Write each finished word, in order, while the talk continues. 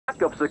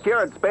of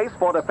secured space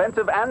for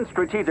defensive and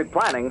strategic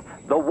planning,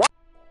 the one...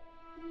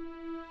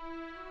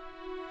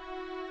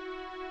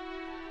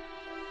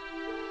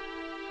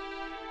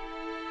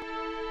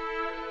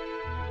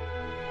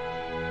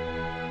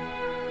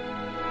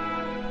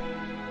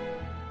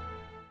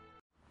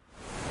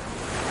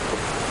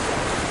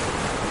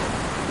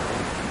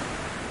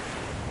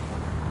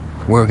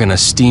 We're gonna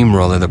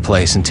steamroller the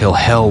place until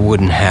hell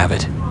wouldn't have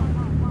it.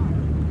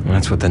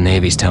 That's what the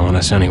Navy's telling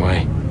us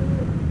anyway.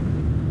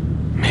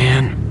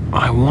 Man,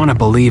 I want to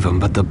believe them,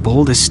 but the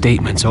boldest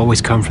statements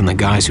always come from the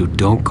guys who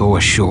don't go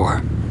ashore.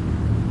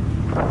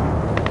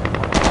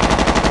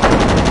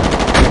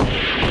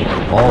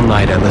 All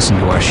night I listened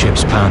to our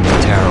ships pounding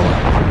Tarawa.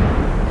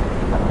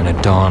 And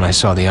at dawn I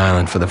saw the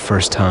island for the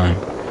first time.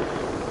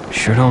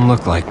 Sure don't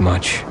look like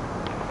much.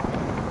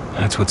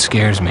 That's what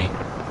scares me.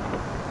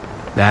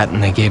 That,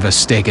 and they gave us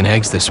steak and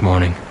eggs this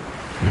morning,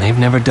 and they've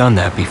never done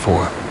that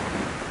before.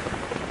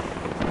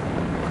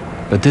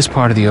 But this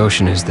part of the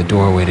ocean is the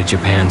doorway to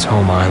Japan's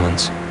home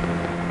islands.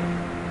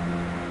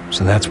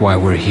 So that's why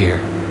we're here.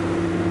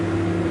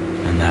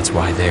 And that's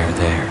why they're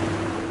there.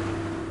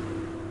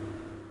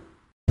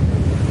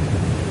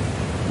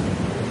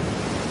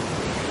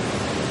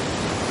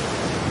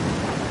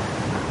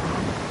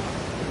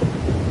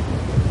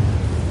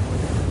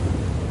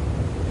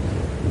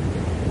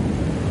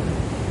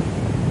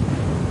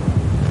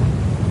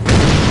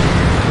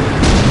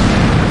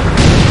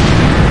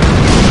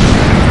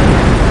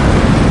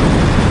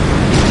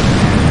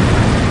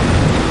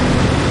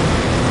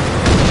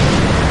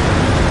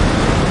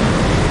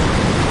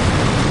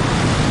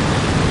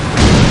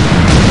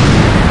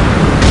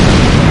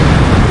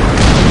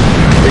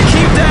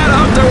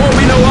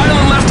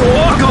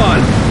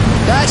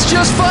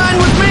 Just fine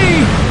with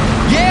me!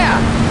 Yeah!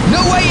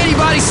 No way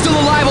anybody's still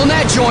alive on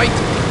that joint!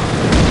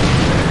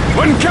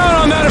 Wouldn't count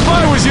on that if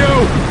I was you!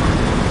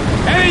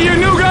 Any of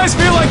you new guys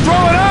feel like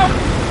throwing up?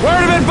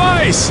 Word of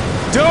advice!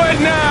 Do it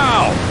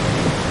now!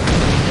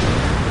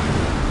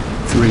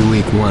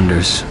 3-week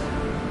wonders.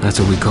 That's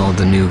what we called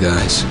the new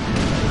guys.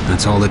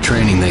 That's all the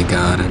training they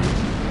got, and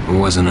it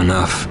wasn't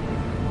enough.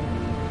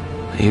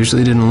 They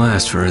usually didn't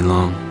last very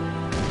long.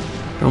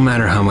 No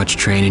matter how much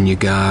training you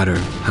got or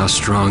how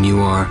strong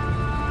you are,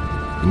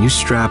 when you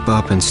strap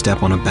up and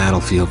step on a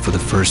battlefield for the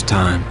first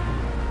time,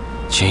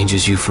 it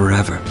changes you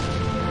forever.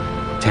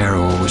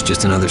 Tarawa was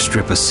just another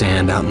strip of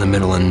sand out in the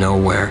middle of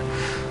nowhere,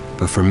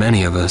 but for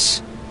many of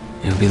us,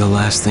 it would be the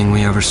last thing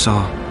we ever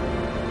saw.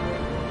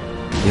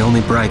 The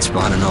only bright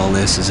spot in all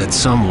this is that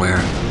somewhere,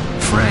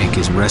 Frank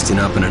is resting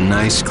up in a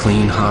nice,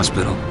 clean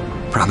hospital,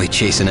 probably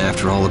chasing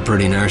after all the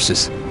pretty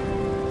nurses.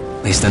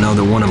 At least I know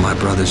that one of my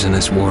brothers in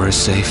this war is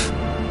safe.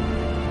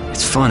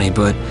 It's funny,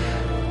 but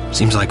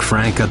seems like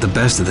Frank got the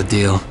best of the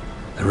deal.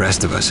 The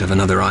rest of us have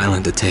another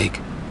island to take.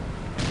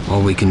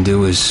 All we can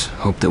do is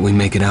hope that we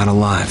make it out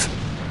alive.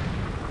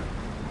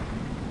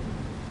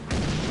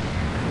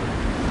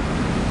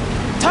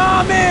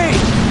 Tommy!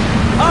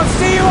 I'll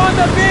see you on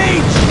the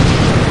beach!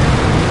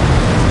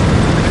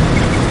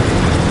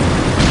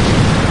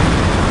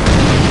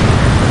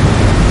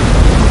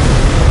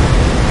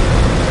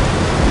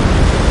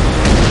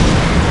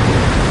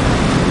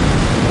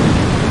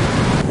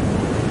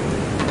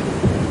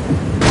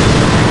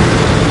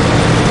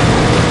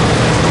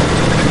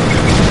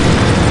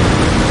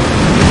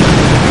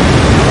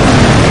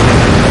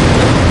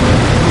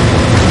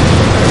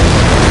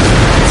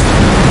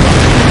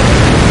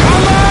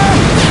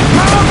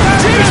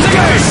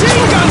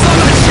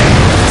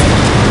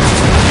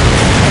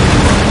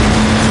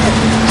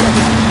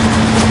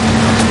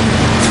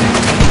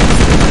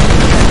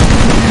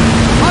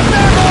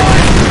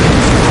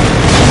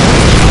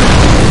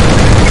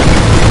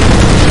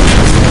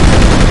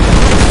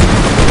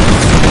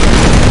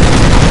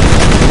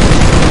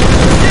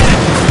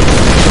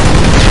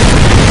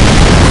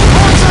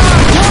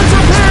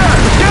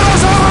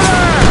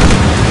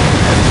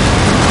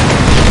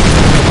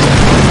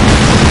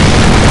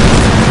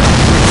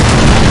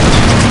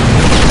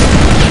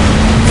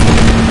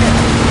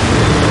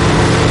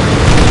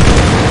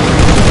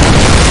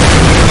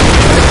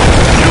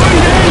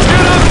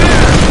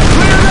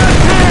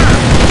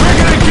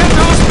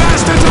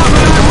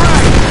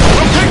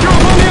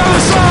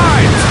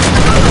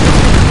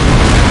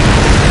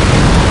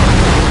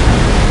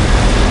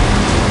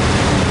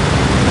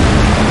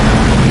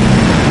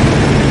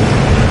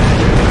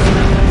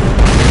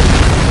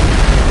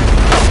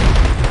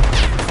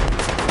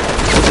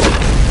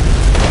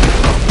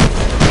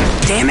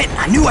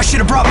 I should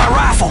have brought my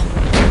rifle.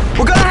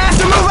 We're gonna have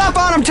to move up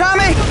on him,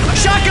 Tommy!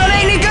 Shotgun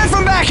ain't any good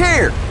from back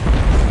here!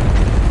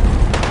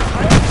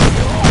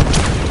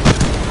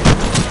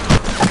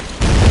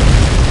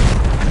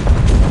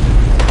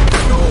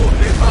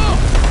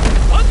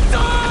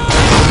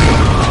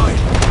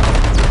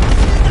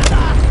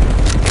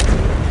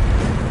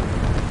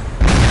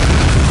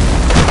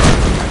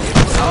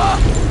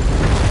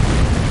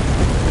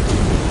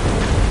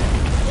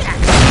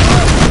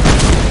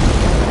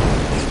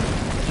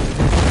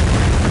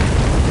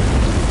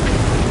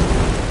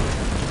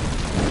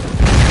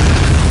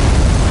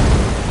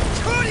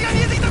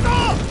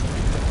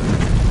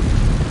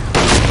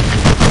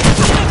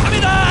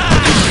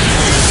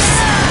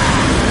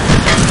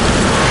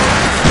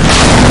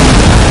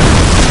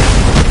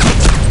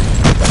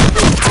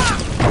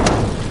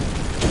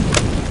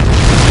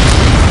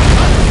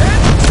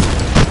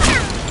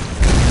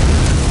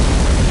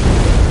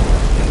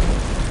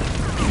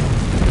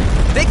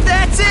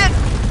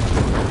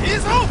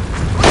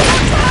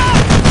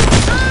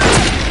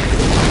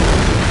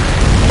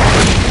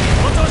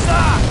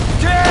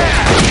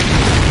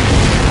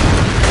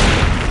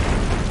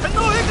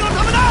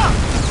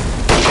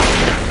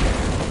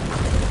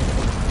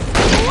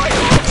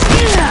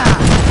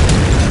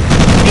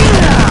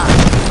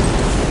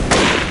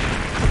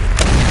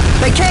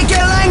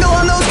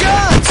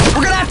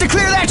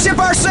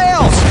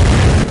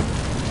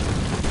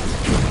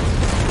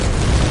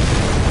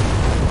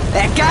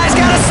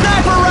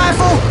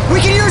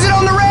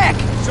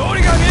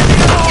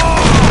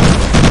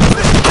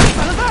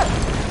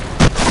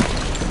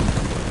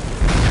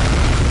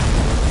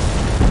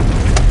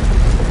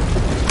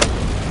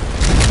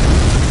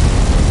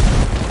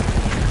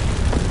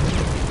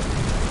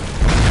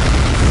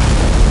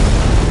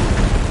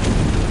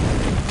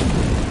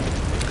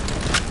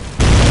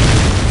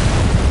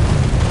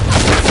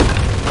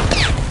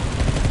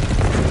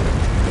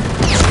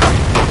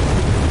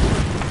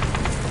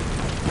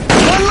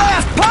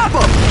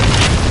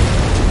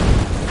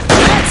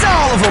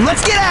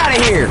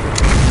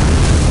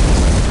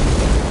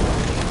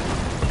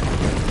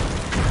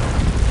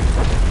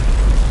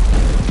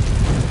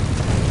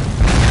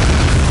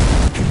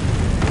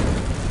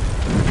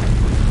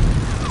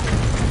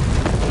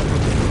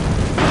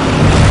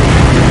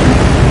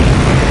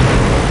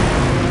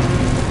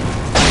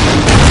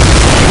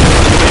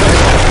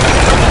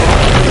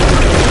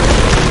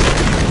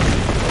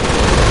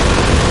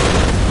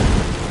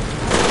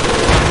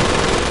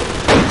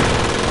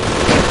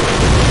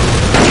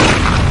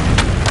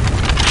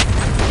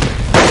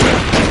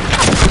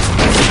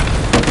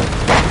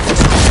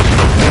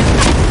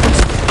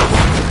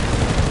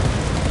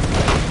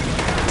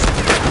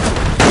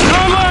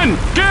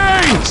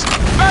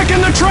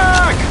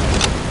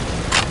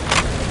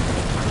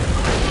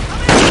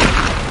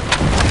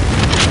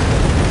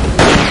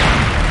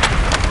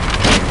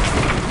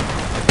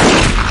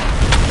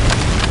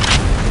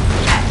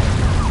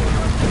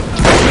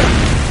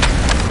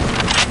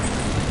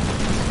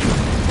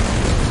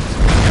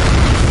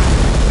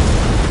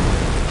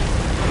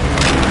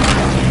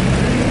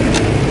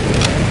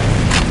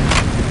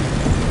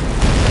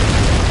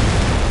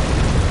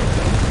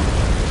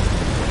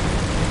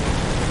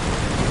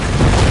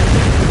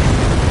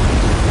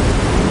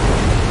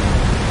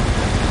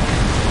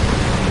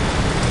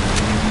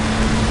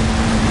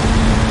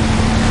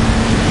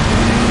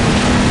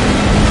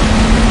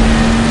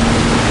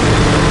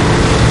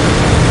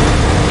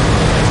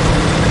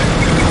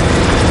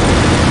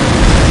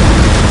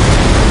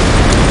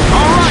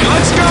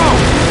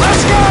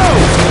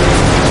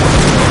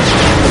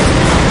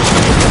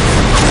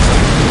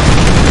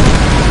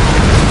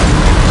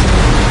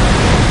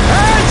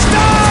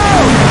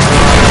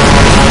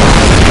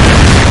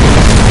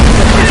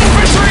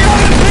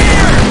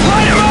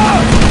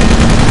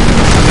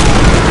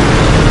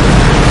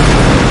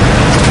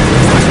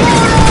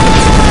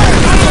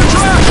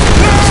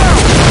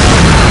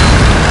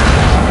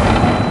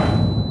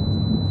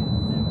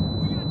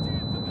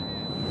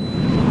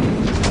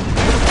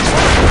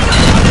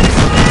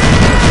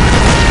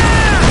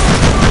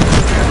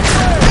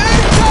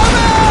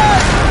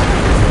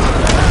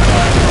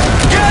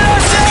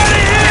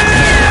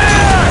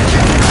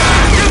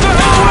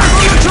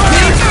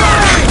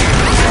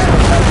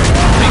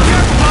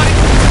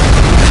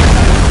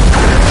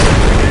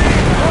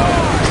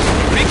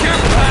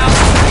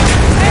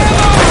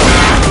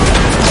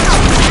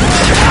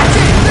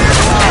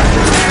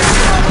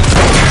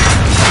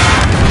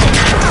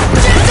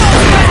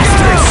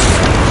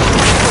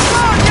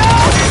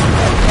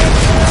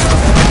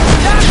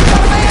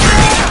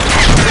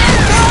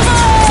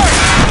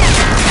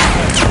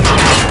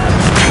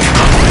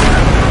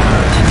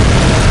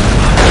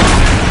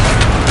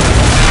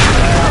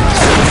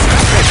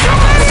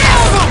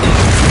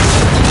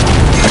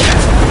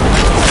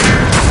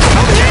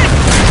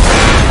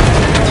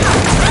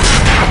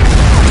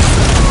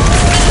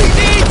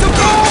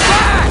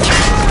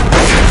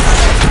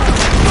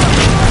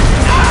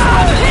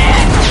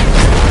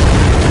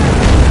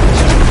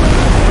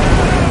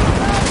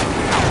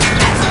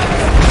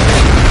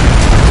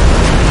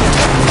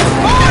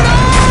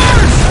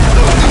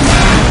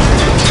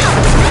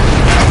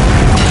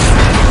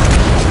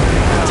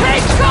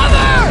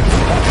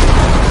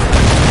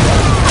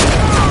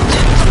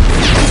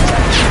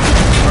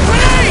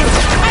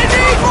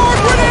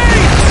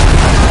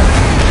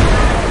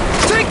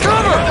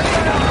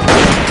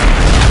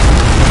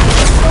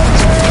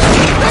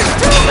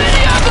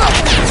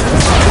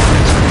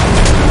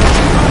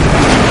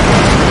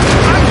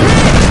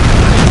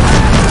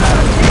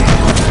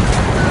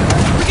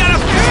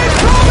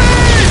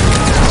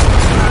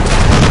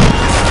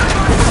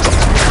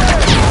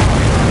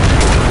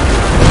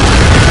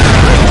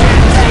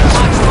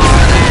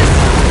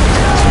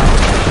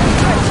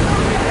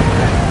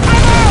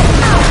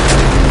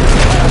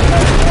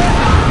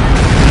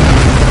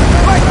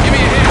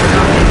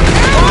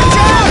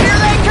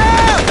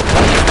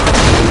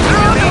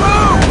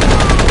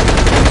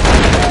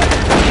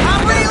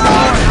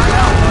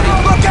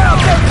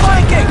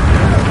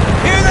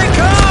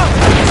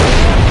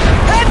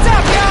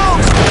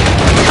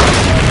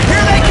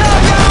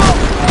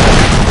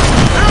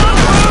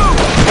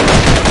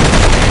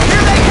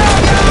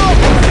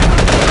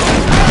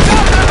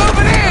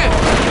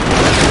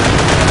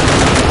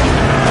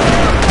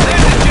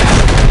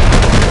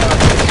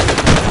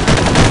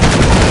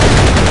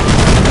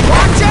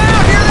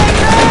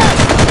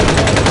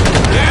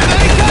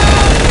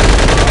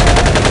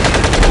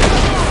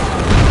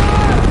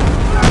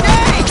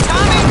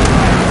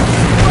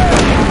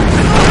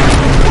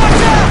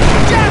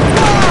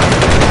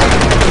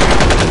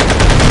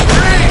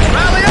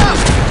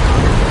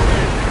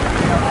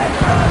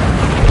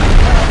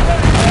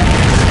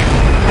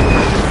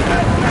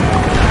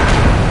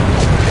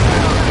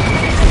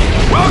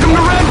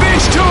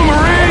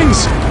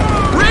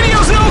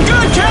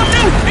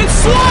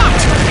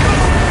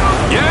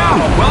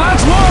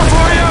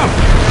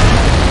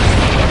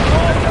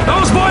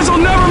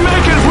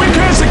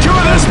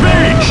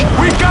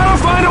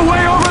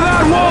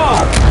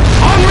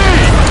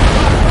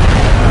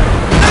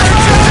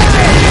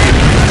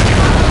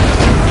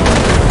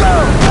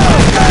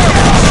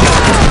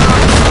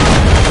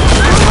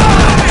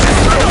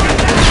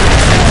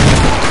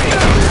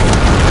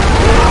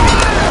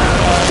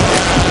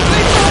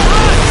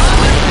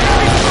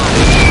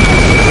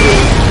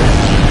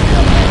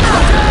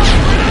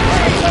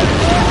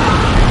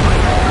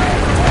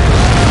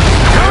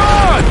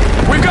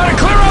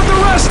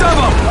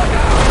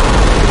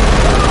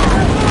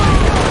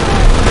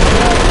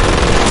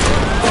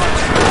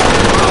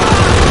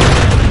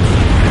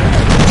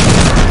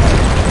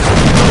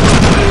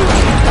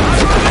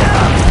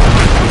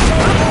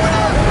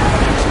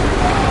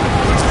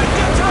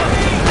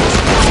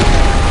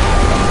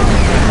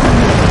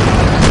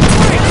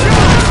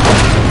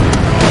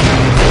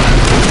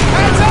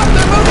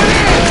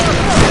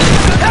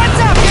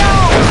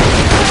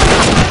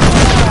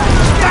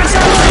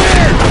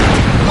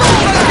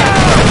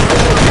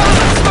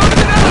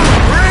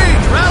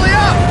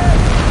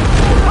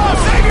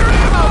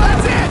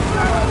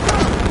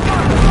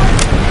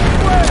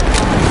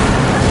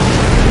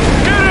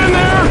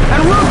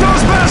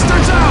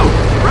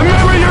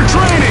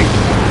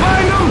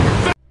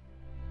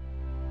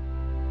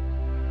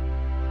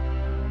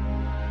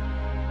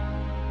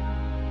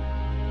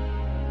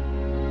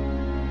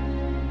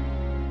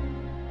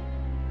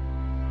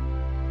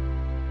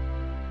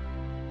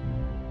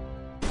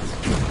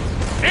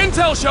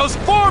 intel shows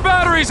 4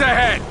 batteries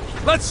ahead!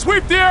 Let's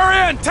sweep the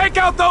area and take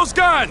out those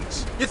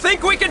guns! You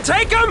think we can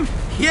take them?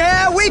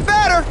 Yeah, we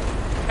better!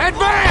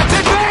 Advance!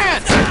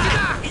 Advance!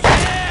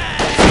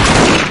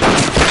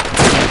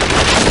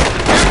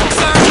 Careful,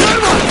 sir!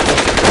 Good one!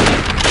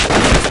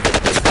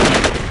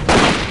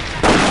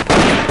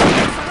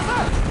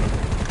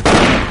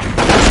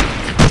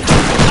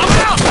 I'm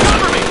out!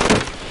 Cover me!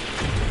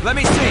 Let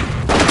me see.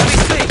 Let me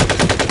see.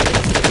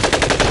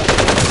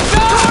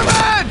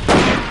 Norman!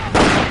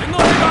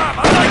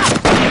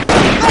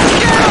 Let's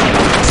get him!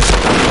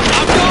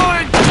 I'm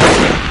going!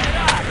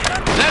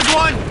 There's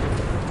one!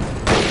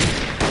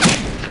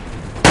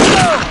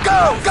 Go!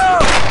 Go!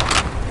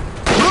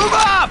 Move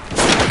up!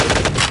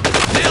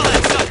 Nail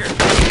that sucker!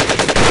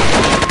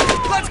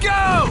 Let's go!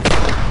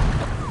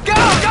 Go!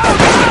 Go!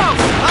 Go!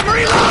 I'm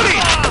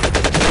reloading!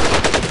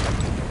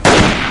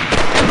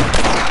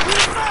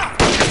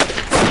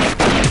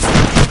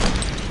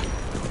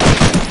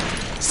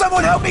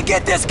 Someone help me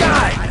get this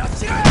guy! I'm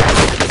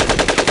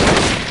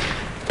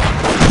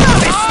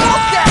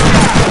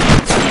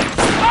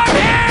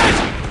hit!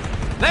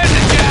 There's the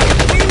jab!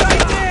 Be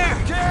right there!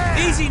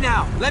 Easy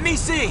now. Let me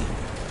see.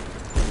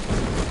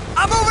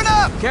 I'm moving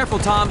up! Careful,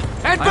 Tom.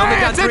 I only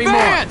got 3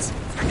 Advance!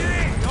 more.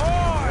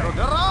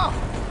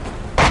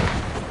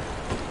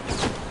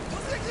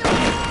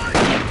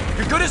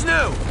 You're good as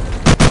new.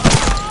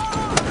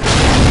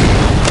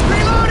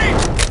 Reloading!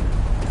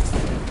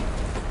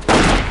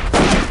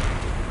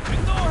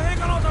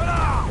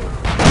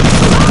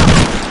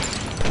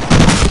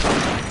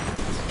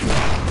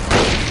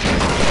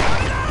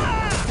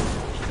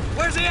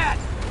 Where's he at?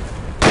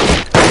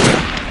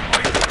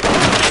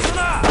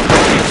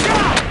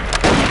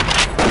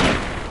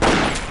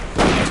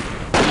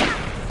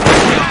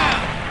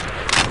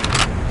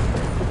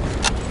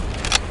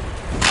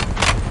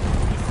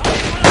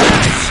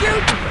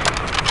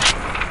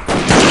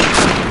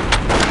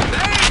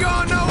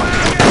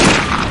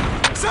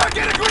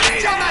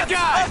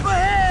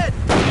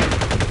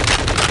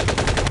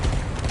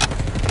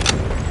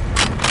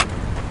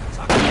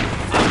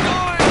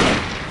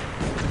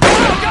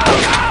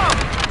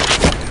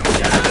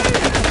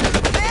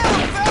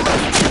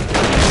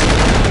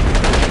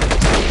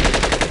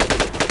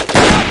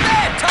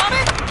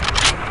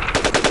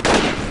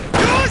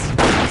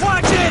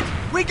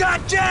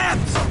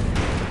 Jabs!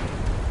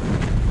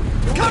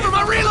 Cover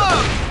my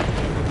reload!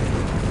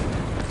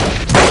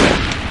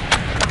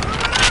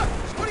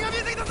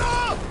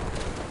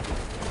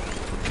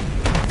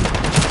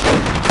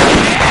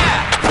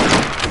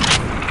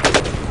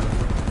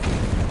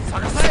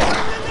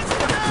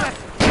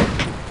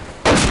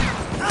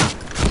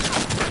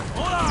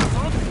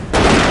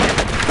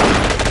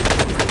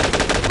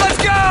 Let's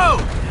go!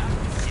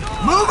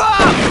 Move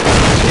up!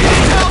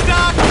 Need help,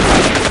 Doc!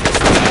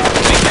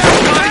 Be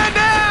careful, man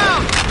down!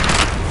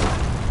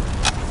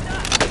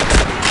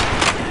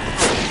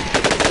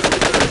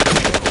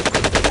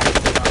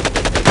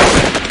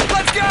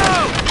 Let's go!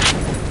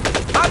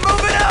 I'm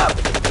moving up!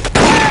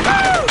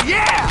 Woohoo!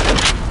 Yeah!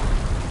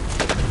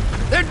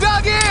 They're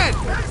dug in!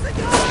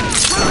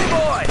 Willy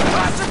boy!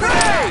 Toss a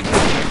grenade!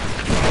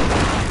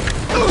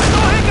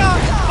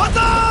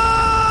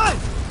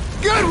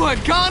 Good one,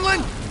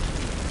 Conlon!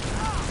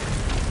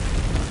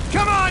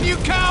 Come on, you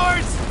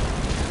cowards!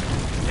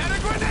 Get a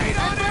grenade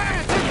on it!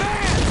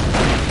 Advance!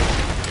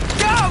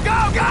 Go,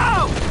 go,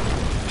 go!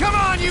 Come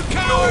on, you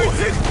cowards!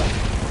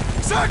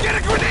 Sir, get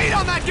a grenade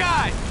on that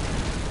guy!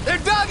 They're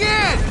dug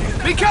in!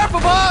 Be careful,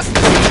 boss!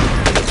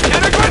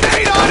 Get a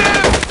grenade on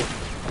him!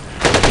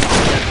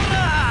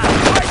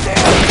 Right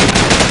there!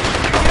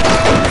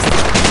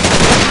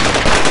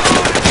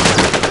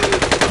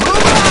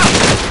 Move up!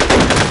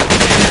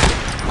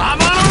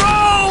 I'm on a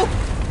roll!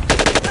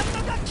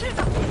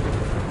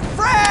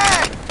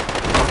 Frag!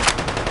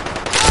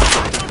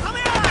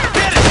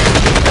 Get it!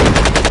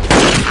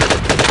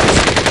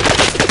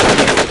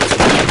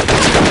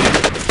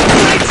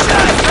 Great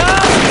shot,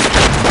 Tom!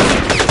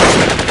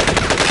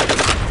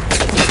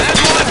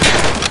 That's one!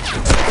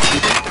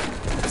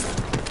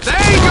 They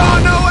ain't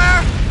going nowhere!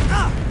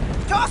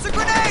 Toss a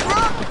grenade,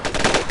 bro!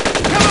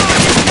 Come on,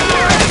 you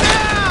coward!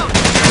 Down!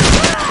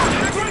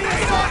 Get a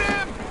grenade on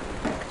him!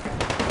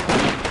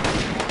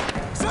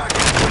 Sir,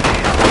 get a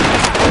grenade on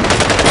him!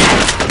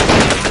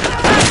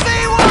 I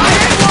see one! I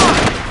hit one!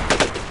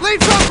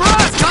 Leave some for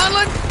us,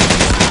 Conlon!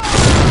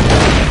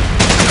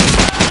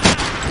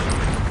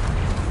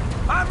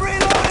 I'm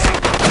reloading!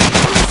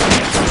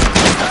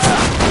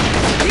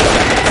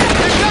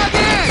 They're dug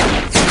in!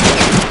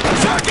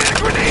 Sir, get a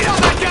grenade on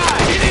that guy!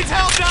 He needs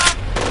help, Doc!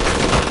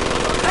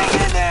 Hang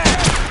in there!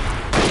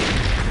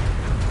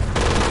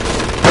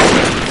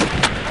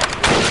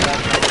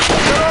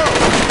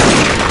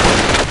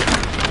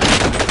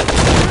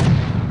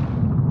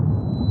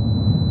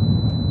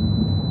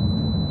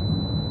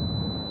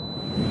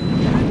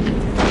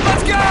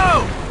 Let's go!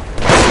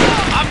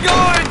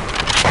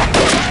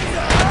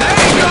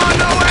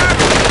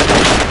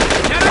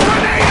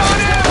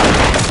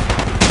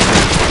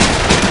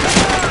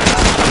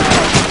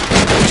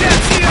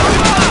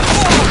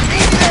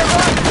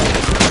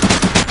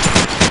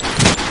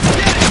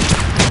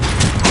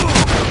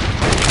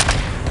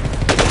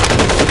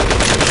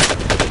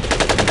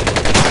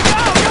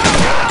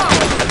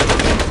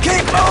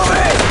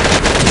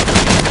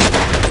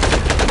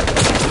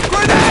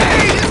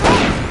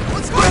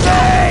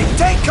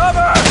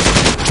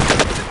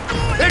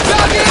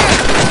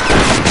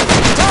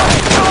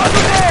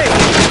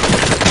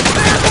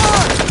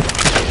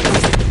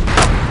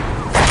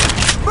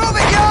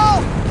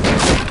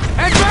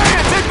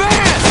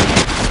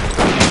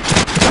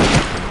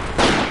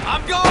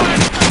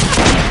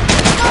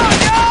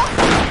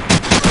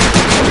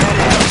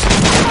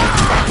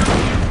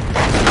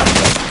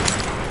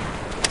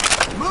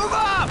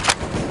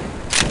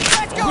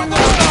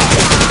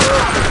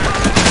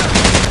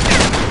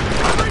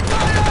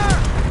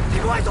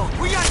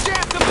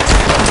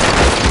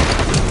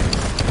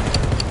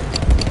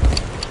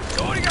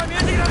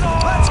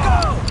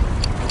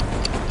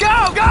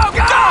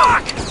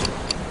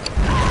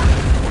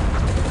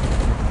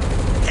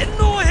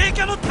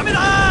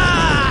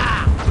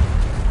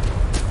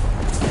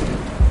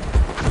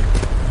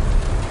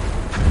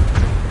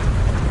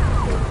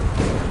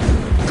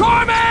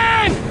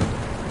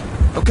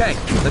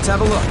 Let's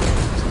have a look.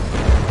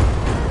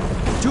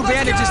 Two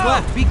bandages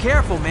left. Be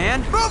careful,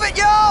 man. Move it,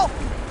 yo!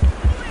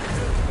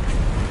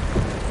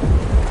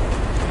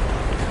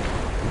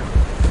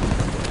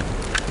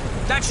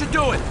 That should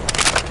do it.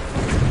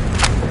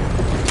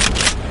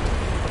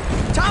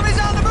 Tommy's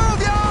on the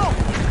move, yo!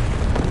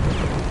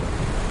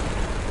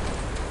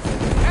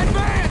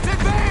 Advance,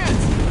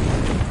 advance!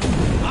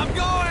 I'm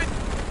going!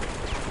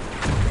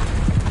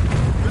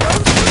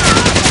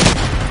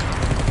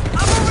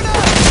 I'm moving up!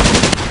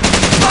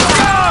 Let's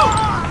go!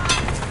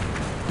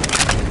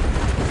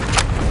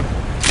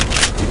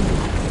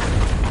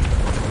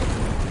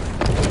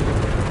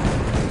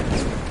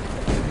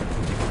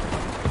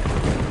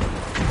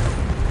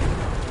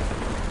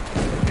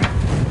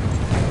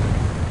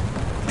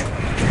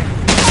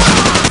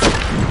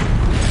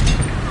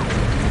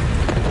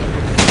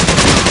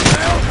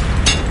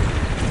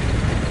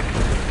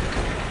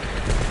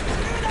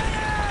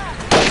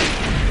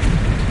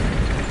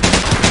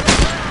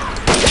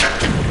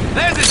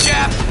 There's a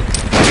chap!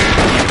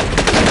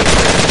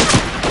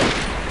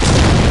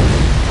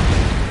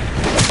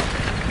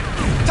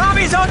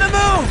 Tommy's on the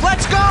move!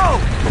 Let's go!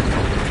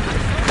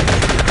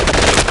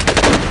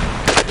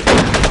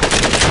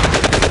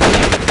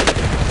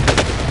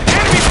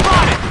 Enemy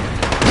spotted!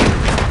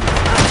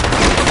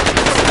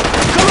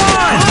 Come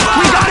on!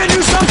 We gotta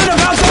do something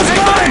about those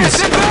guns!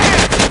 Advance!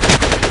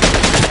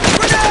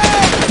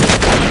 Grenade!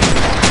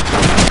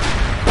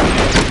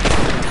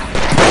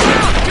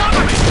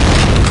 Cover me!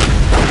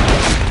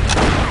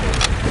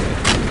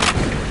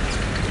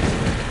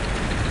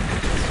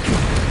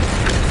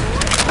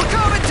 We're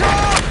coming,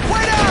 Tom!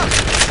 Wait up!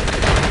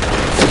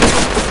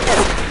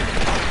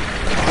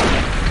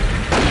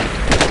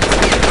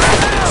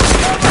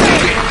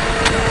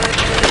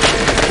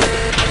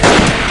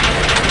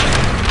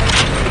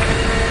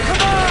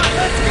 Come on,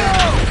 let's go!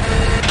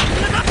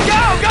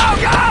 Go, go,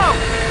 go!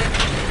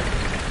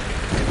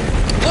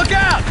 Look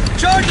out!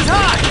 Charge is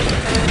high!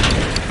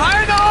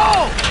 Fire in the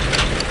hole!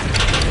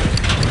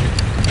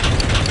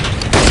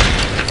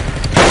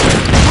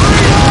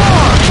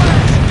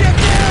 Get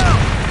down!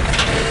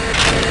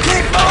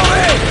 Keep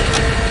moving!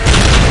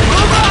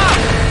 Move up!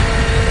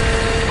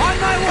 On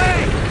my way!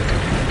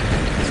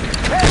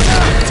 Heads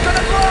up! It's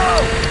gonna blow!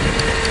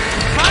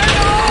 Fire in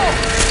the hole!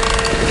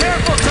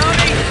 Careful,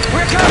 Tony!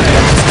 We're coming!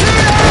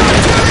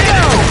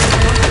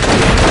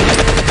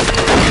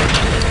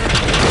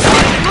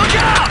 Look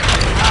out!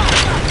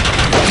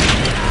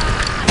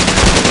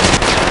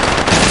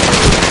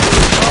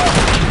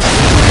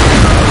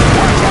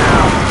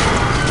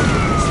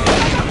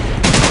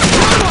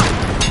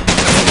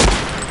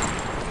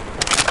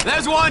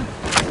 There's one!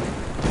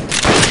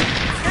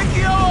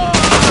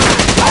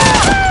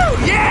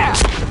 Woo! Yeah!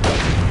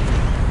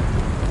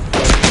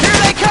 Here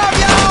they come,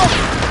 yo!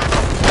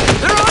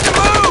 They're on the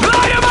move!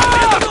 Light 'em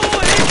up!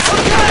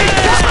 Okay,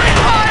 covering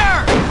fire!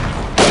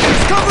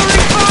 It's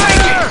covering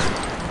fire!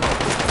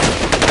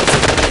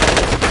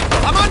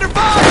 I'm under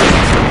fire!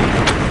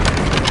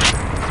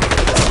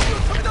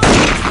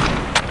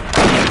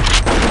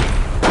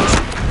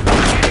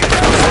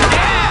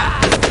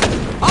 Yeah!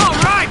 All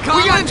right,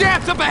 Colin! We got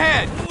Japs up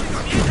ahead!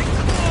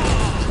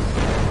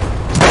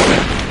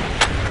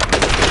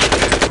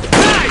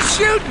 Nice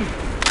shooting!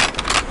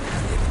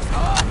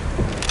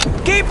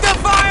 Keep the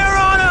fire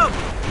on him!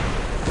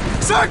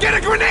 Sir, get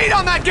a grenade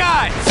on that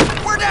guy!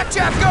 Where'd that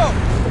chap go?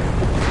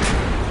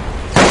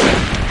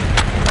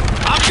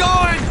 I'm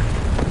going!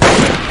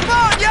 Come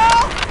on, yo!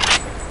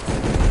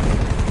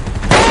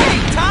 Hey,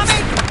 Tommy!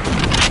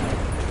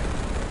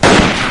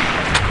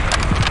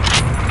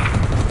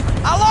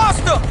 I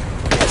lost him!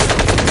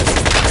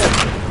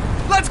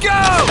 Let's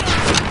go!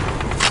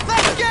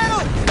 Let's get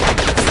him!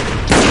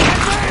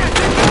 Advance,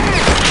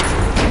 advance!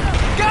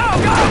 Go,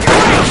 go, go!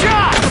 Great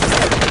shot!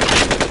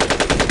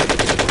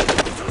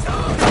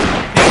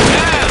 Get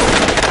down!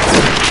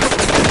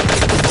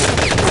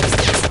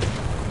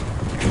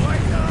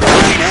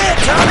 Great hit,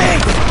 Tommy!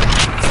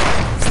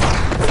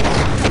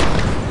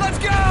 Let's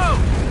go!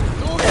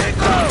 Go,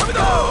 go,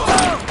 go!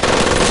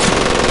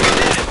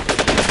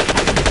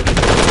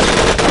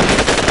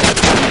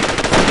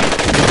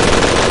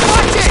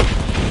 Watch it!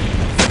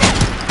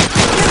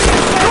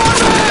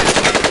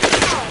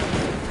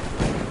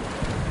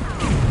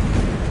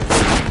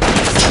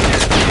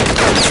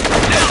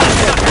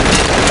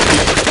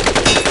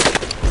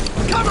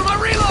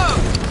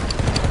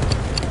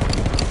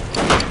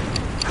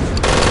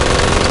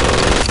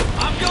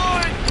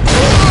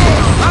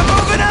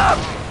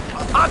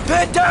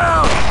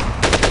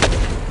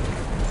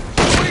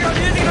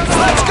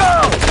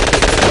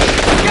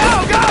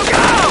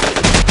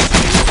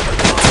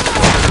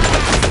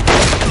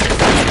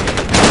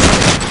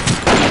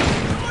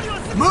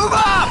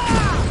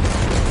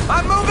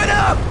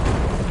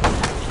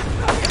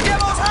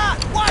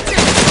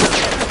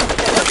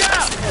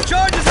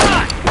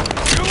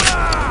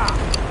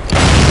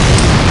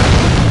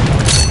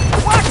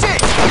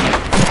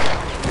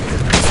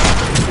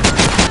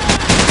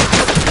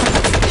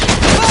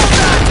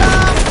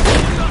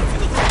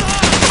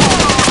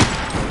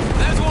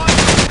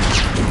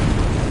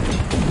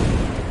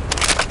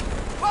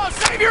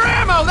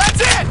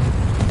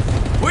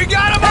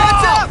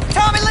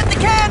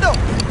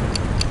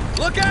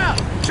 Look out!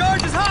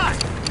 Charge is hot!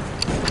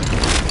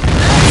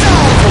 That's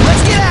all!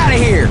 Let's get out of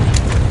here!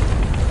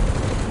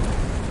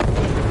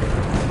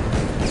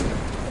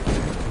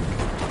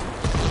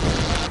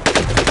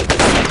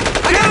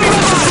 I got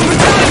some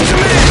battalion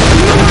command!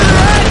 You know where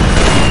they're at?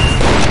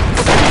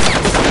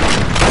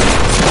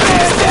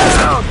 Man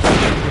down!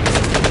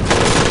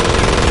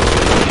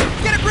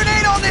 Get a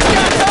grenade on this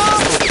guy, Tom!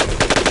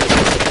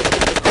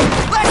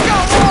 Let's go,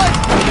 boys!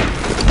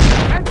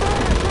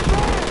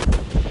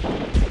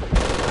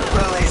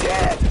 Willie's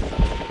head.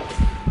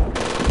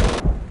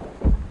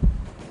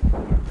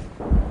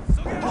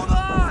 Hold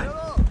on!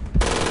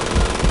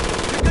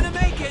 You're gonna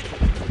make it!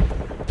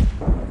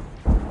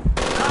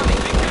 Tommy,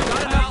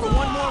 got enough for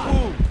one more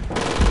wound.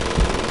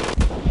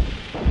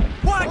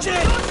 Watch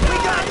it! We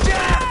got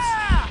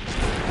jabs!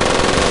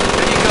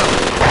 There you go.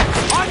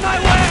 On my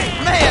way!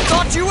 Man,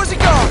 thought you was a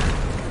guard!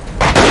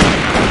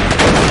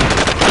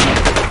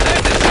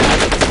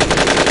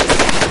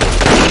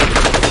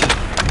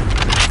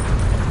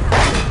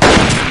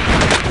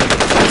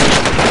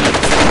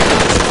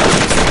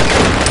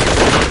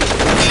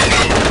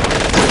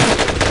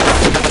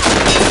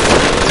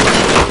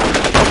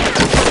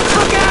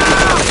 Look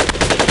out!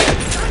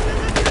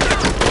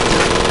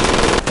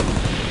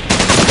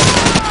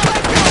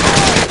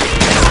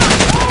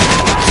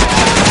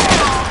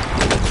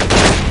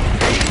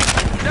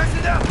 That's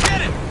enough!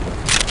 Get it!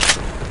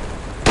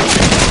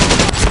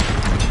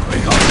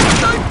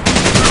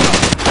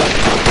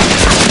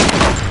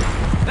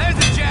 There's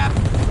the jab!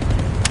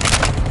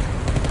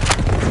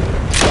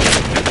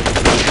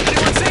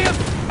 Anyone see him?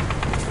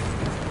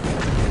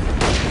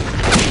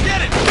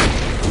 Get it!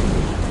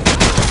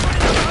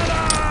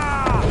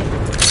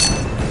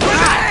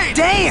 Grenade!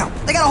 Damn!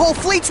 They got a whole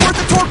fleet's worth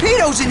of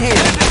torpedoes in here!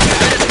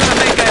 It's gonna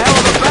make a hell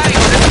of a battle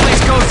when this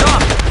place goes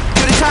up!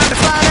 Good a time to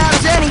find out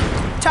as any.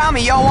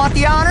 Tommy, y'all want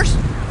the honors?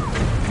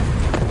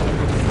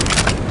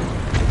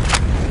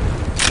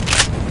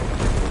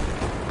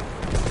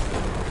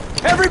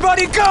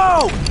 Everybody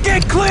go!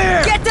 Get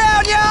clear! Get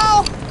down,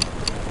 y'all!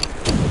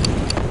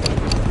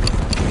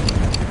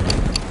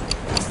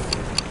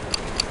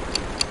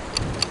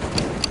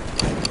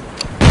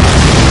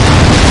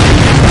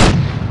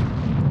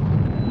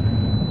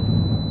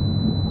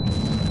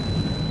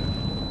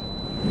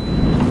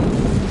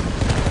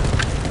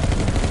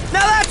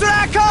 Now that's what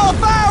I call a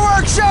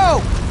fireworks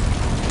show!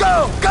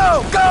 Go,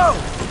 go, go!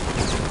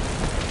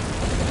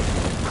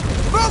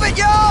 Move it,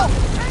 y'all!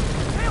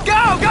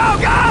 Go, go,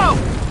 go!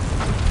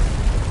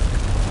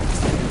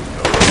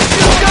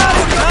 You got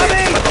it,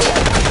 Tommy!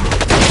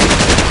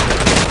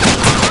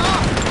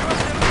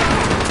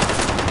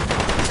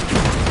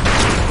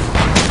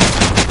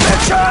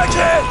 Let's charge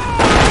it!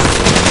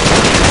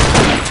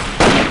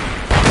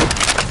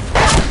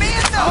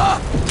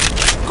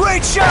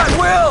 Great shot,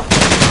 Will!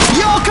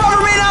 Y'all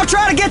cover me and I'll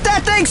try to get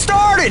that thing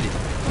started!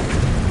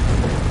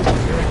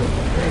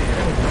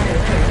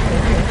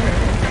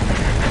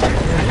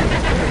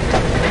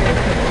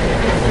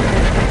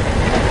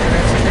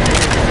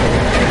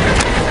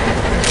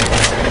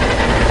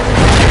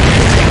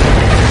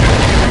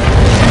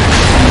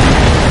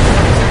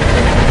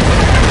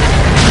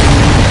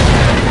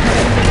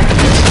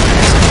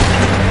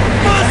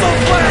 Muzzle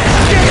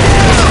flash! Get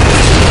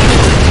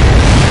down!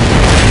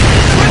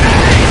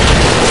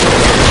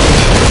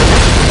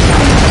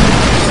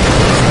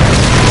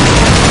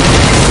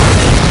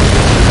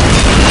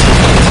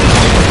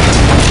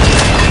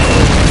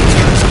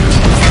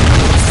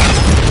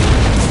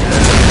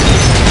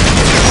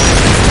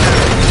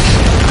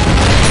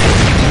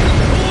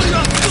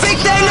 Think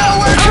they know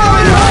we're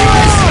coming,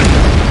 boys?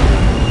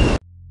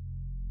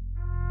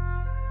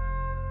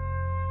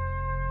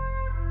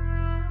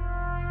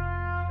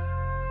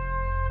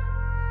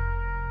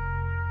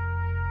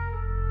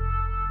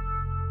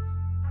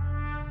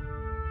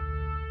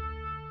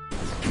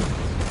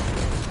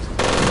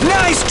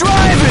 Nice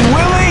driving,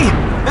 Willie!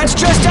 That's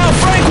just how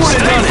Frank would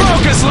have Stay done it!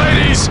 focused,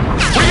 ladies!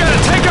 We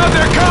gotta take out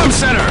their comm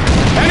center!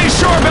 Any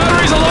shore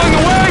batteries along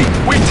the way,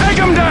 we take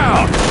them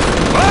down!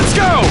 Let's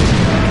go!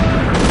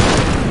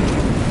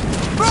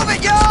 Move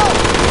it, y'all!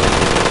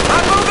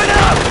 I'm moving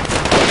up!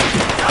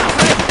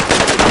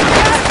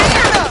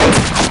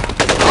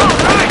 All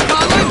right,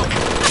 Conley!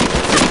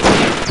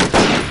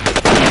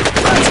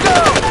 Let's go!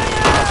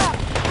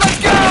 Let's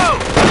go!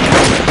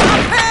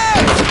 Up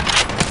here!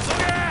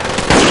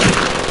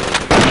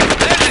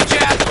 There's the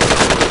jab!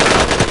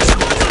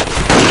 Come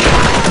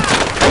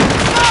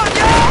on,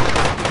 y'all!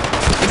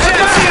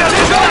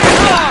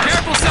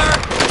 Careful, sir!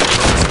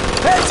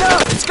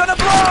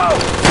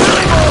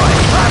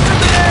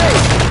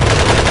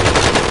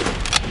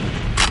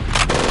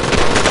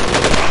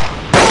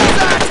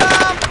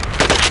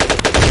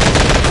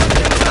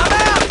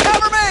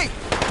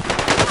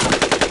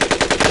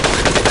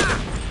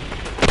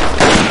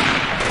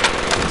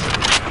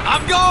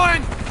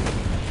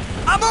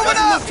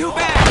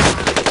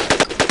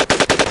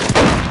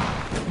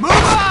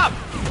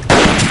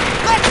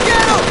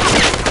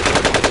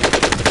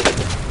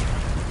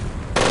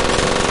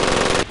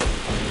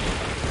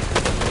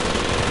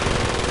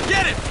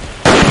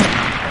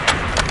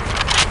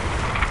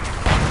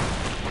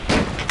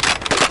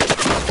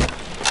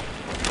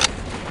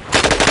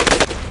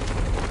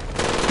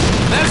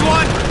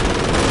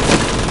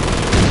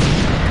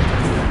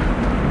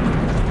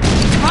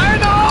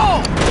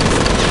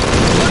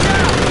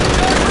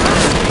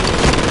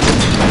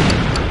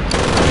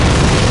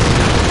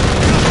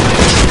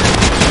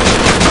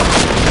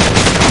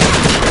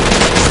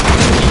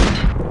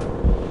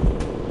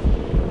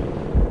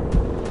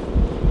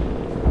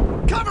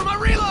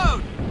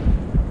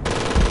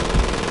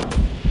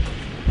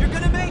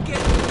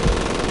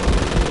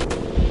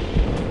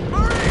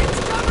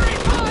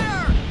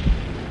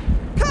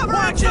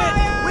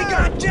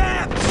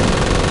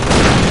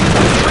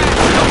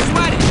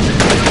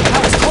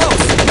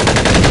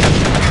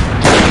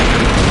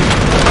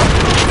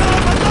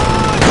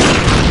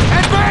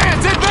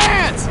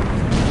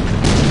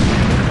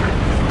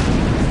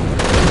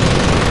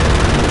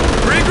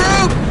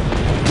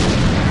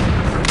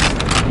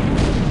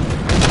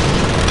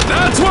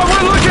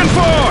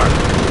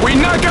 We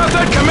knock out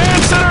that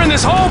command center and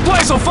this whole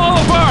place will fall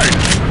apart!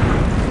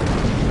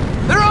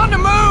 They're on the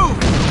move!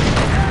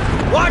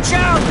 Watch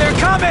out, they're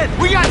coming!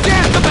 We got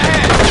gas up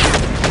ahead!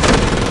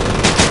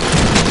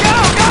 Go,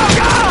 go,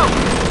 go!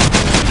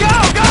 Go,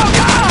 go,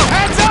 go!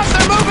 Heads up,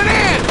 they're moving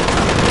in!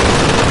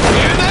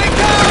 Here they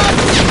come!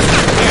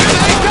 Here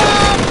they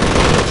come!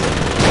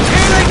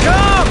 Here they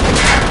come!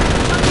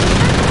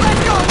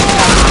 Let's go,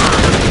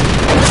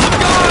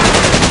 I'm going!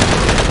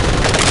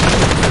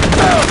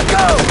 Go,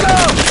 go, go!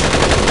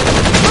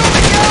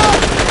 Moving up!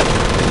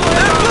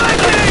 They're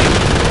blinking!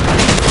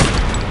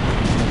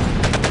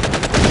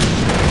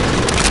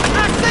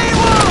 I see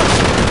one!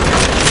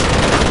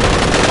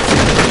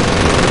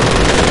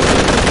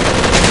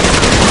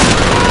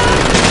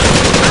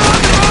 They're on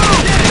the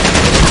move!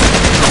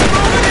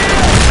 Moving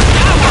in!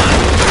 Got one!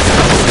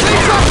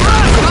 Leads up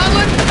front,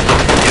 Conlon!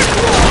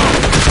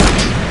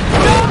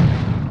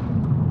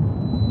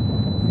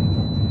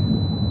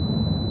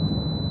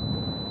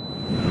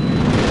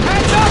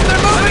 Heads up,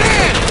 they're moving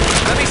in!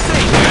 Let me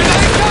see. Here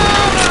they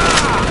come!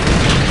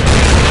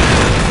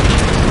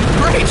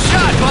 Great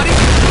shot, buddy!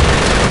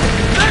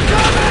 They're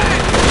coming!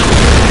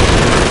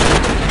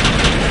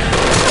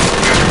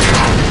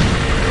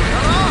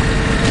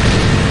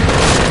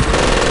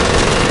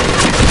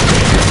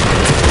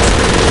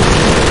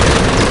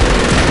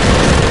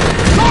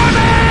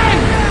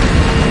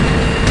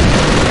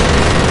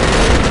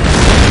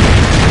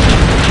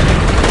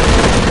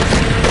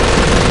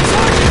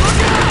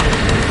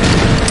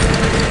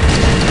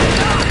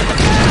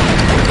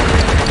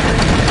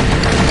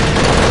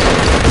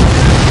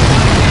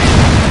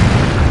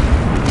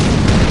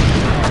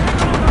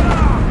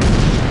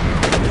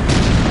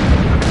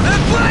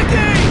 They're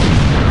flanking!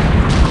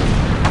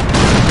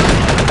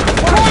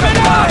 Warming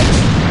up!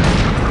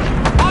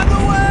 On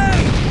the way!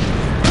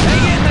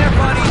 Hang in there,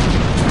 buddy!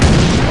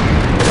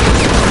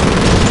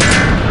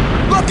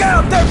 Look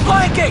out! They're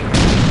flanking!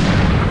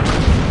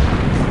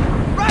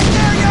 Right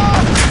there,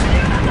 y'all!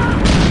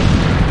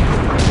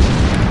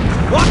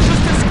 Watch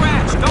just a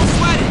scratch! Don't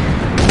sweat it!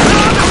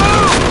 They're on the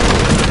move!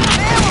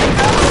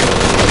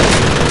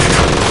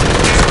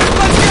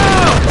 Let's go!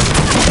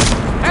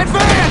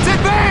 Advance!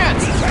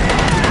 Advance!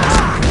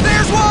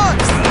 There's one!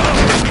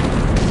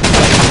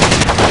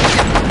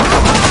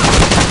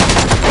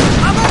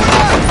 I'm moving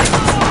up!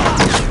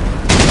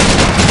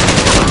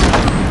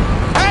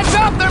 Heads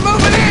up! They're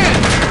moving in!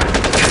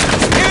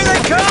 Here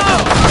they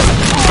come!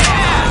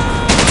 Yeah!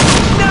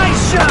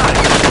 Nice shot!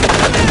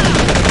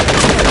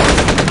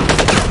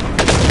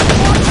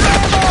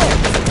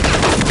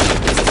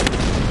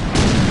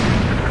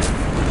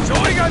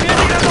 Showing on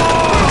hitting them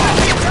all!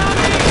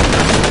 Tommy!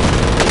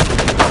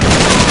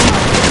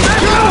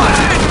 They're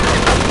going!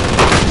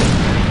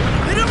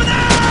 Hit him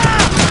now!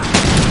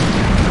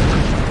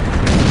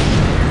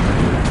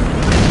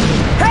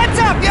 Heads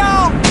up,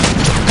 y'all!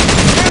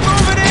 They're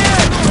moving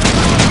in!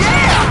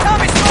 Yeah!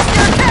 Tommy, smoke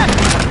your tip!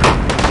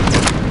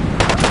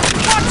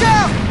 Watch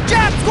out!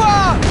 Jab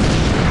squad!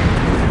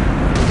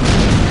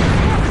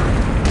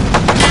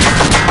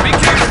 Be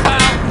careful,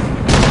 pal!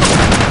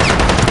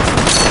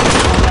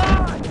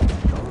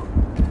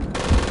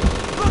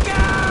 Look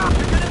out!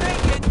 You're gonna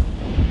make it!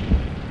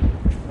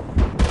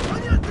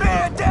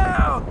 Man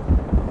down!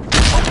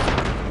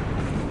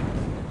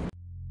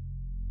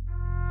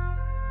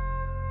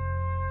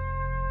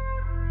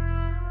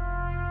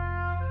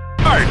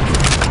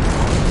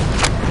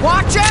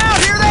 Watch out!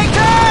 Here they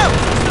come!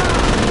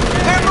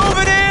 They're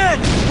moving in!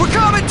 We're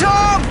coming,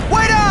 Tom!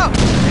 Wait up!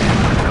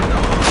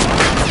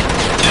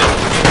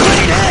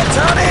 Clean hit,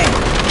 Tommy!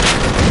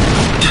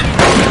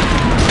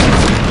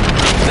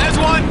 There's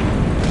one!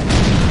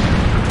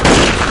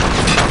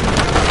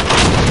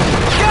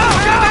 Go,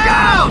 go,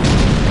 go!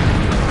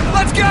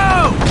 Let's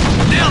go!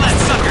 Nail that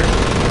sucker!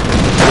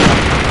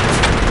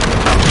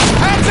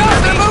 Hands up!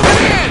 They're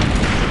moving in!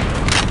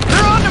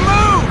 They're on the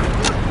move!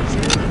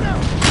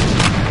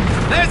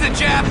 There's a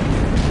jab!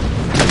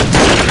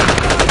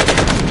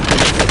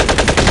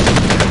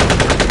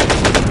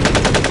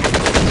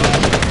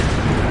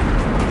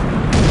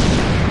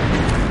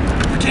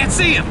 I can't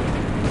see him!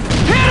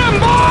 Hit him,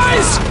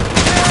 boys!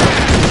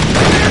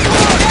 There's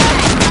one!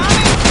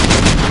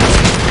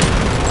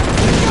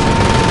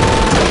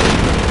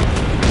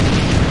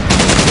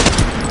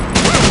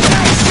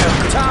 Nice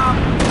shoot, Tom!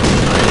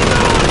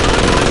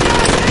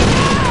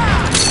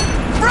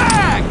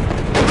 Frag!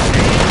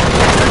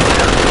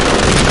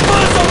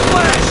 Muzzle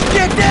flash!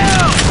 Get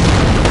down!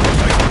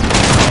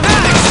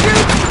 Nice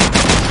shoot!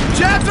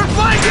 Jabs are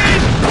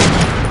flanking!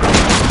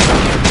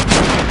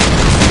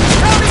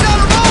 Tommy's on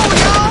a roll,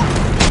 y'all!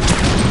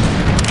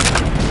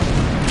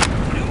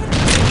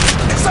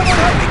 Someone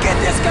help me get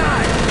this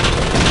guy!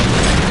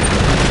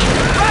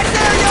 Right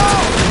there,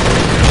 y'all!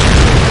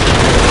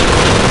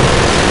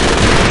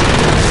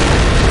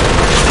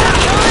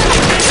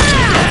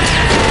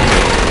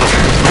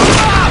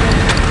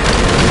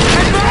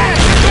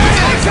 Advance!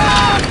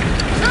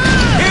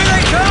 Here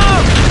they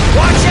come!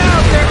 Watch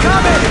out! They're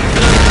coming!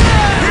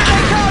 Here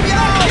they come,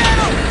 y'all! Get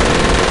 'em!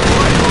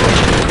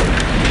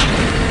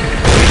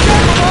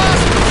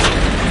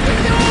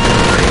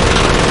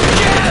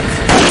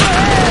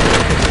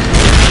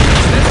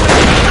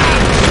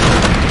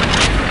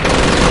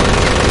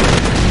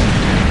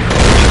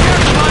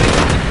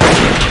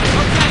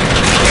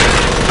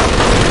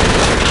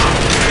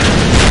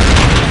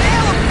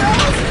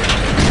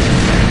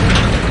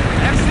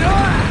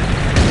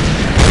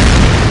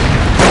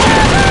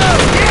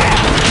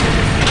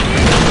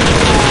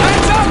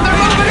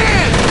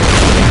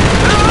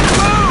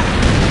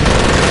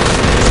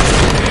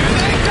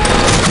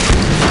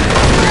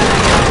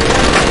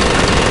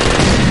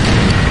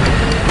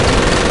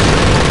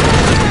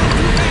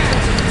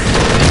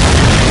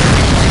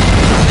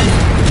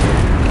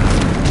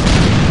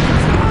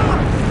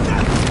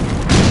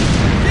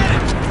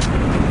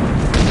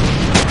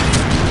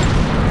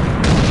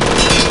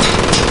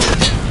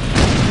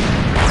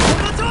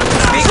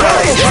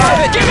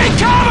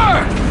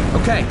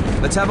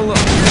 Let's have a look.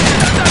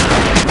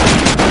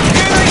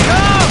 Here they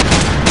come!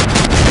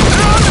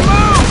 They're on the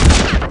move!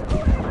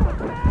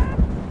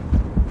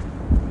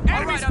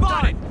 Enemy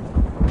spotted!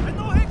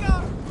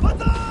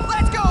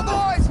 Let's go,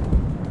 boys!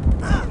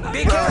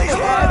 Be careful,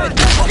 Private!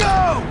 Let's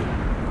go!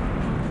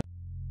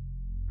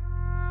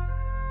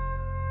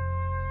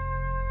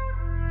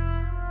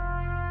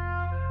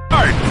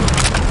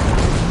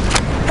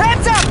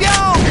 Heads up,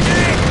 yo!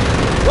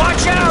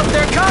 Watch out,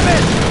 they're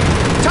coming!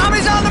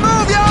 Tommy's on the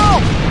move, yo!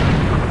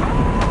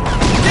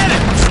 Get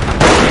it!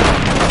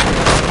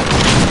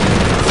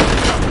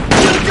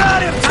 You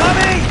got him,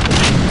 Tommy!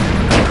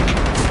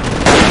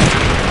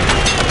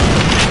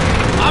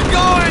 I'm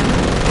going!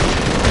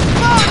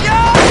 Come on, yo!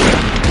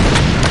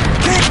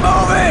 Keep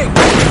moving!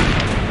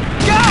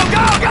 Go,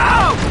 go, go!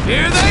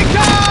 Here they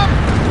come!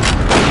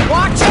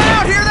 Watch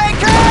out, here they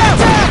come!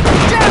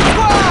 Death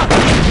squad!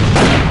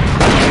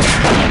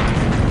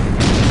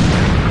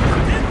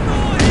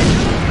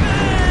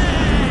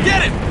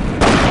 Get it!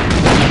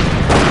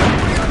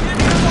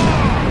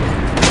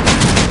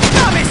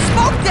 Tommy,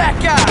 smoke that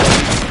guy!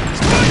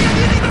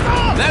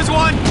 There's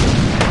one!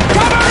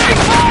 Covering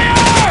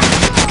fire!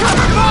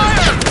 Cover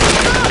fire!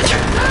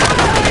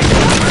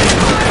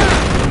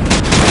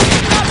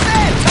 Not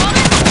dead,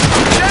 Tommy!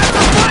 That's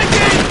a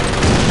flanking!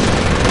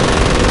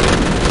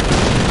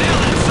 Nail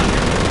that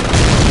sucker!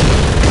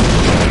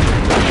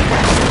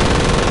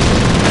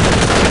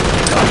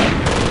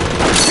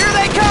 Here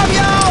they come,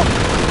 y'all!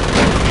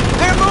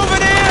 They're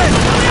moving in!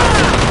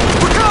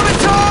 We're coming,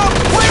 Tom!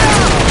 Wait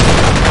up!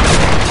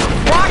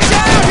 Watch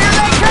out! Here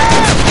they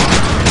come!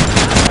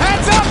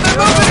 Heads up! They're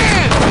moving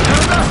in!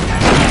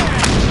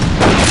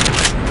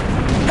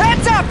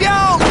 Heads up,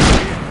 y'all!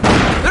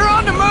 They're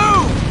on the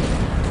move!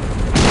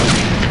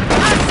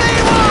 I see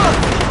one!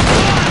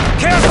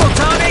 Careful,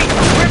 Tommy!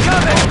 We're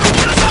coming!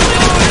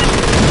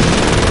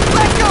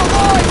 Let's go,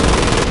 boys!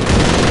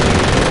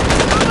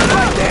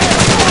 Right there!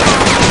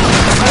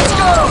 Let's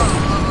go!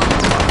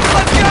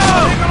 Let's go!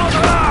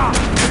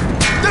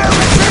 They're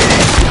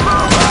retreating!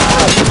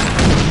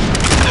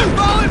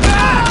 Falling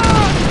back!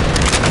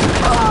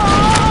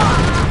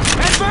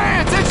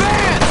 Advance!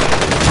 Advance!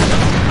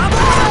 I'm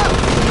out!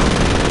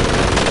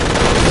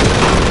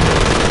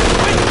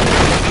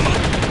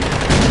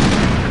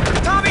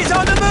 Tommy's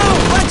on the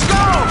move! Let's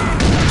go!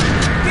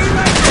 Be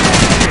right there!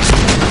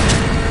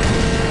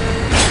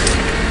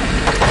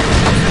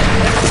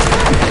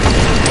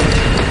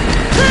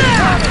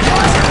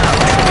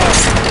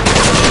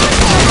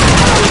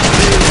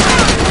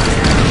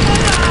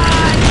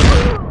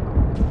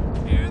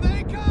 Here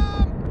they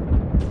come!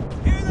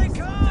 Here they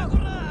come!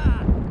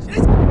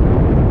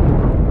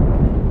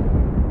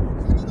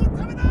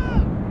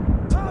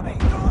 Tommy,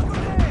 throw a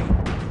grenade!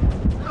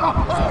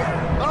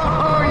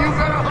 You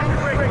got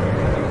 100.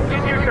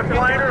 Get your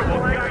supplier,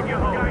 we'll guide you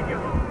home.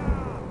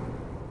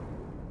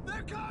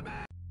 They're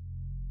coming!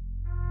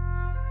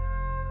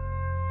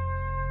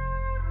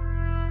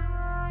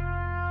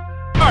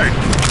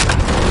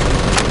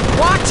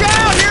 Watch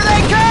out! Here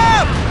they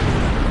come!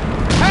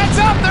 Heads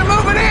up! They're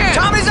moving in!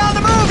 Tommy's on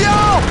the move,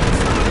 yo!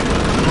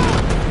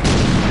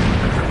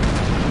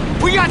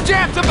 We got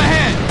jams up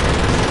ahead!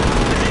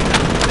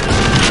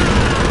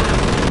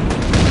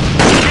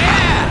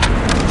 Yeah!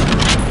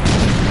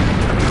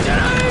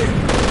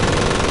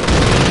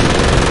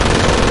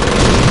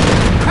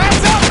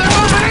 Heads up! They're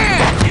moving in!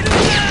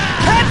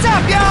 Heads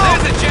up, yo!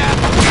 There's a jab!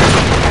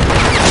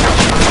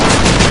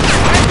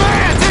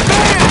 Advance!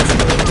 Advance!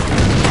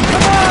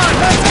 Come on,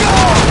 let's go!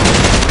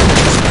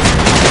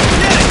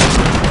 Get it!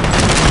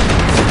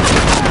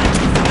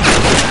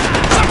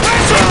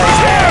 Suppressor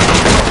fire!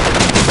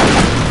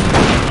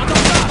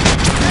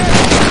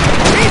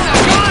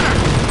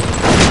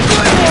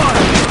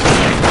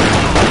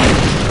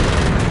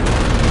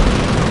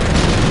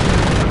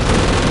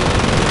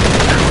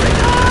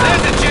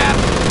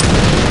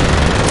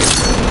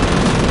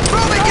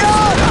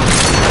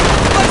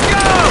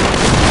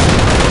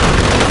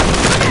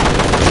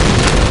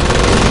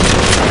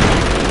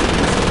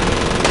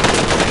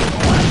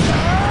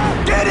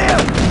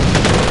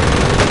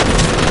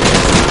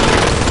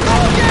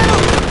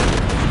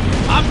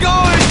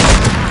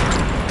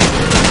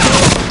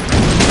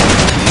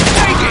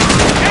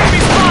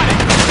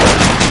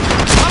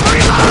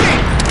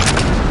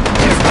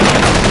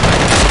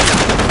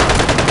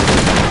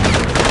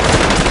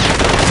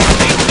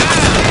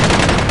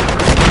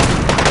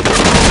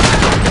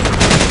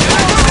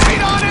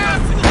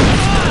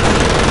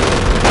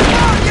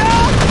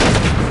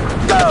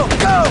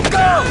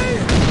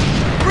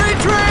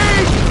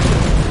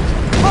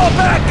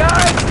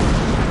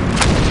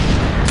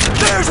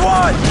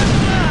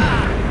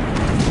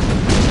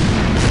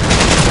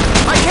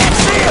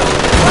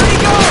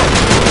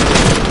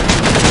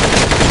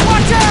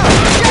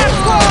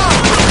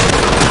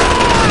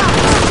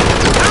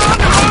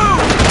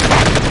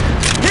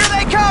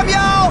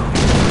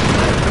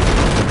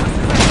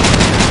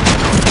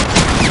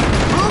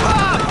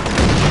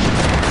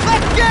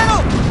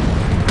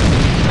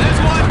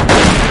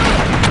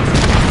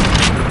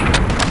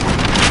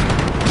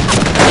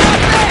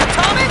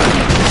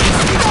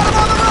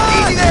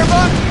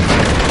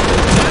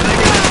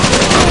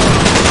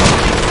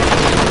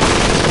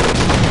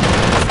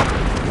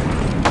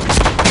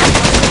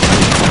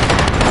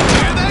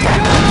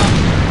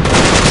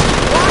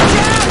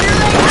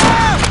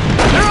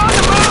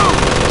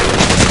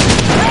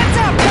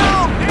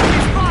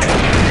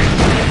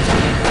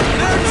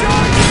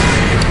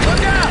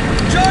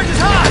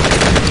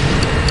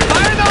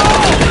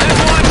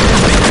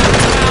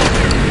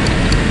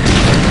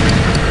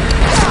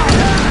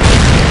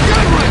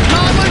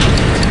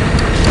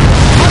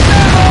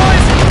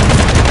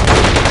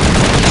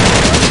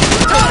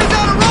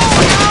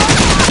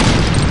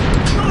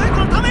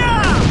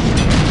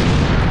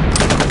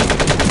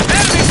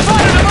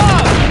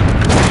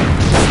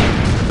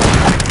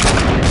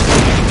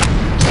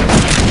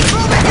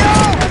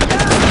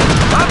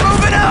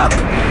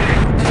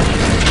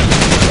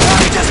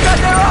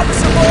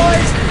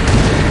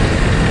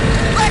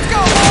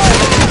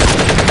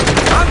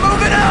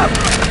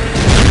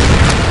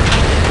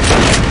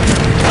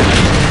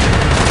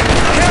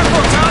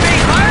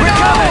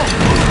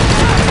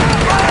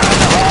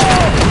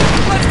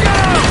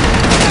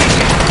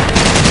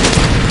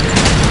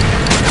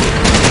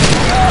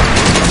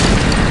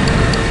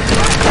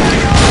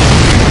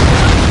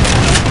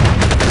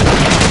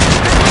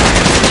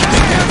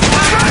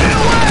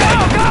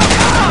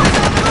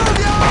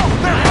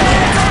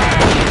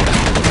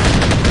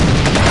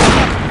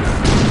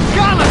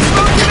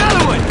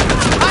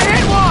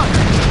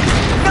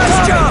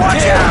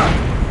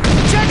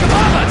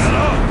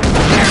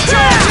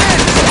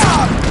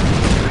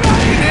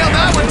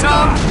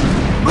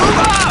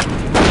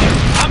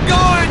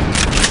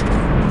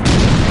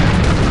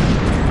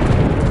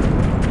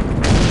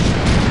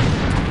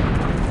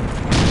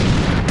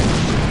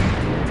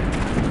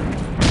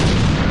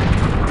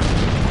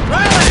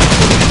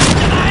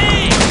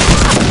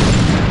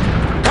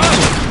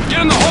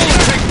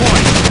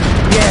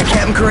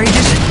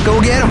 courageous.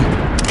 Go get him.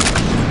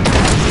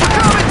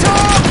 Coming,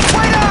 Tom!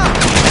 Wait up!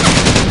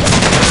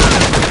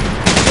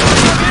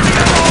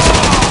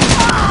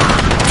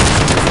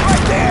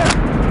 Right there!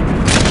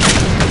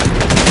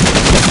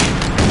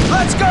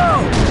 Let's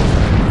go!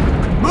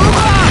 Move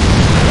on!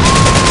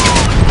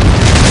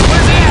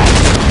 Where's he at?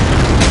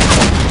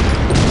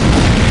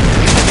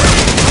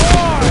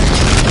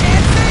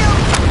 Can't see him!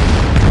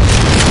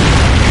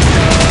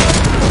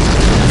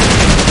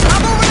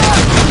 I'm moving up!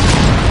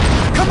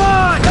 Come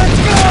on, let's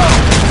go!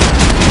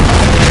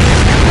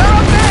 They're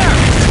up there!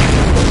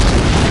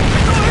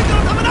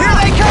 Here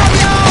they come,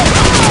 y'all!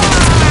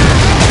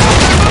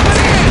 They're moving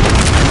in!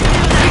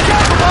 Be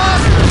careful,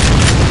 boss!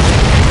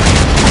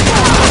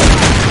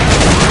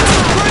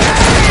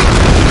 Grenade!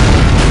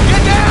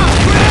 Get down!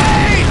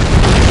 Grenade!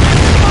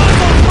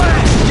 Muzzle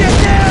flash! Get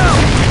down!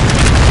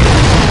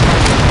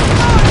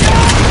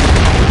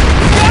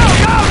 Go,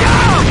 go, go!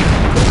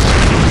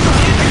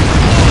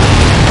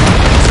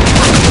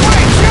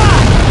 Great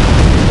shot!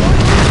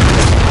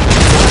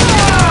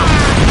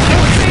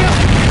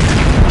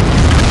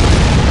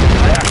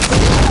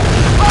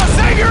 Oh,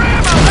 save your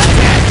ammo! That's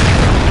it!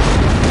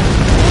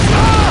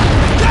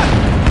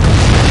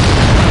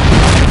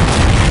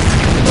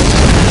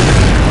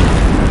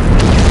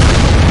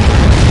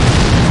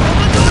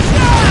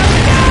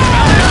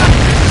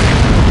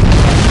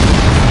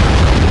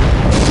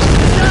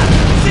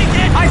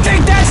 I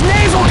think that's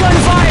naval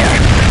gunfire!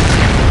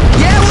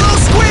 Yeah, well,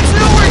 those squids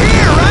know we're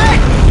here, right?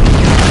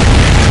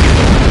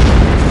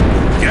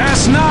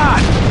 Guess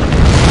not.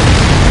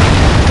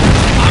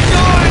 I'm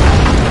going!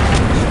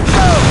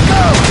 Go,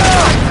 go, go!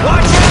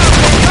 Watch out!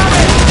 They're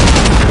coming!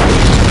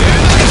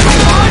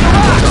 Behind the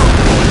rocks!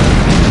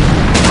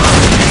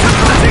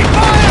 Covering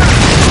fire!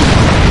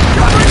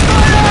 Covering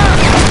fire!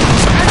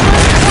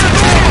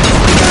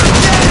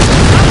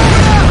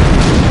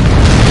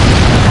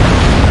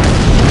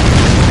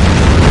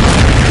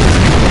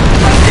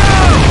 Let's go!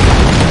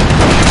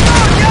 Come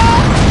on,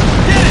 y'all!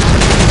 Get it!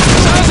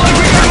 Sounds like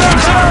we got an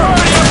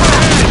artillery up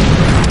ahead.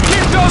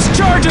 Keep those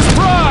charges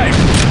primed.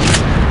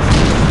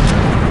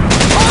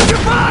 Hold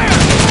your fire!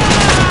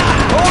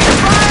 Hold your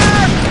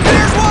fire!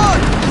 Here's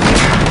one!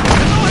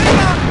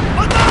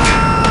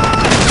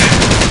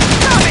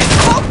 Tommy,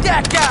 smoke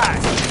that guy!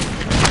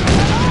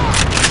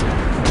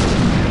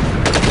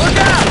 Look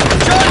out!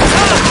 Charges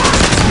up!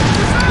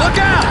 Look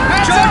out!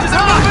 Charges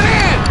are moving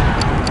in!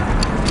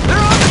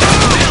 They're on the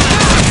move!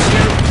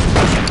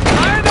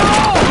 Fire in the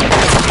hole!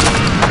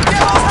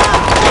 Get those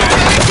out!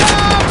 Here they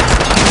come!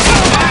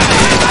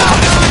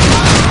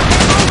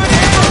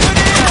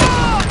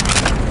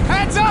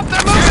 Heads up!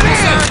 They're moving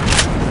in!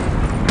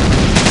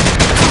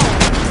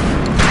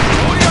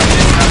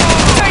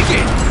 Take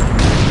it!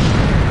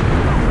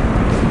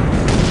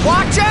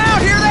 Watch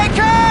out! Here they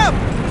come!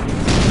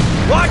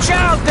 Watch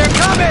out! They're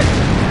coming!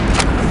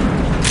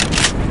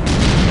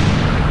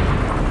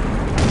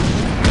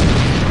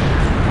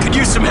 Could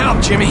use some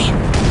help, Jimmy.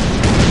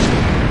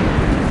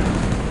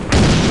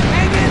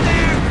 Hang in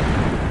there!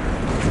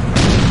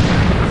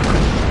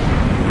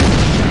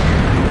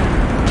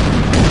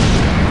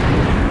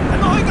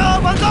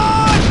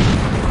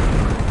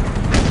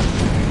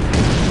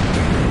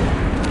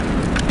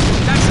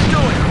 That should do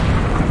it.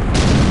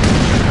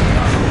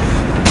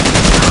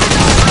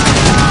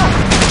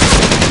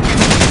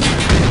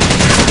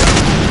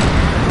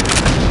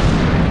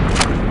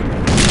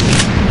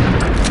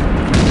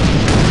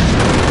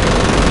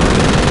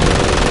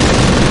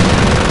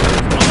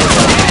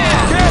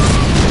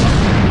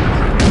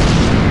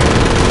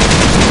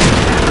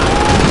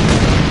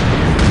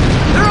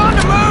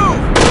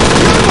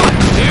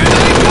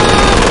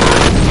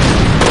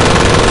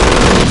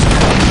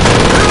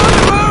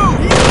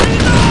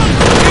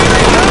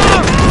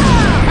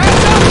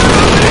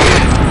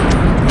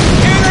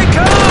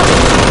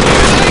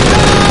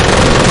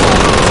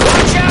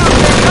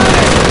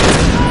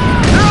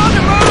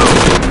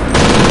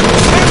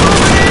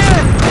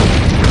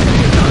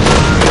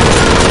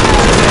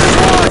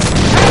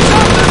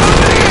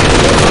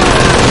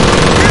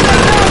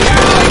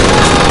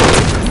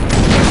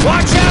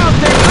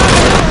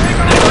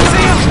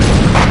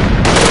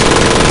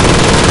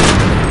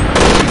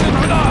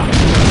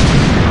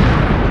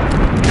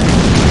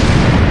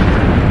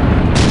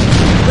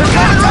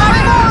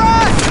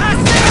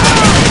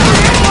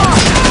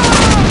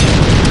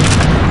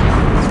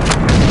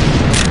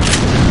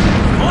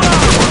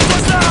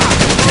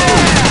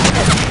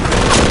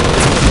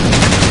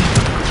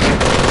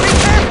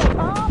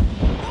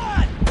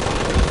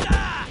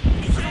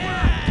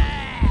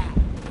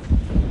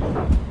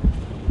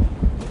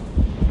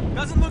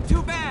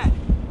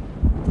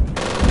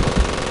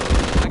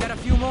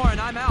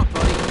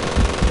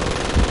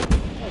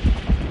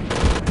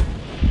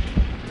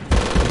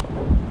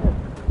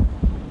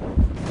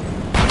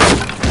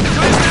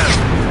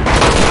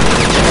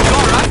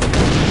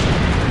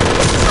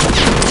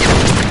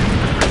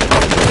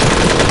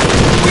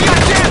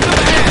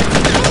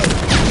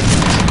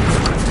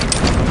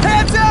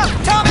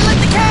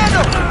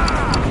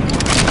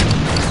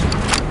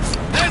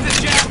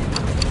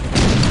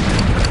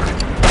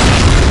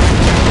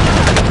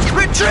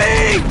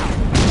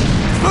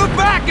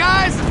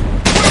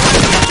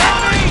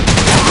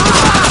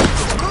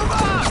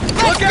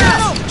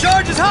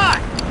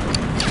 hot!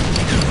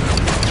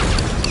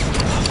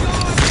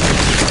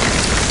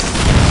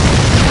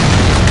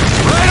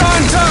 Right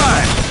on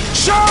time!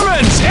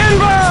 Sherman's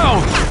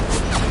inbound!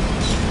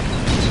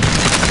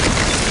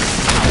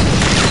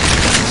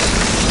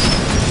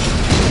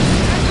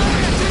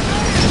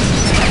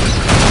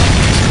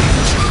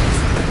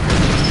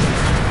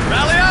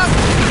 Rally up!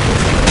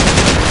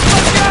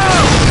 Let's go!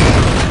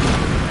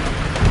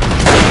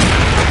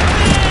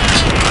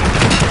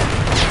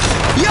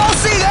 Y'all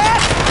see that?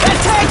 That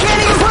tank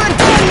can't even put a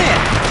gun in!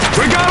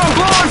 We got him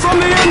blowing from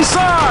the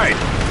inside!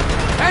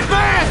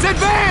 Advance!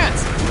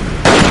 Advance!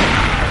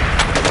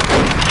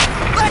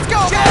 Let's go,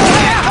 boys!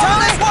 Turn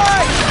this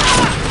way!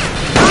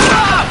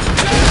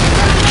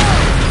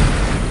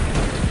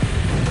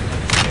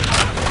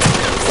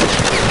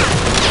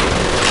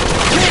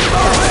 Keep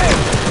moving!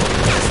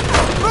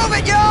 Move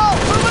it, y'all!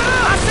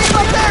 I see him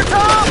up there,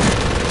 Tom!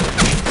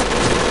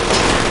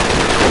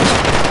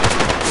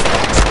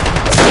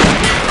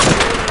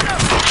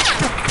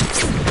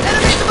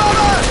 Enemies above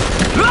us!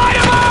 Light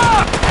him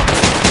up!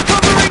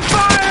 Covering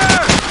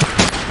fire!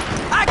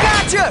 I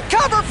got you!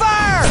 Cover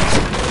fire!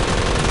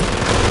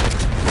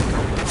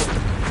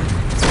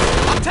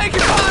 I'm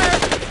taking fire!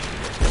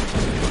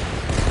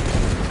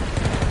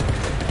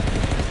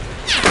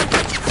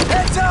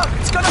 Heads up!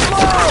 It's gonna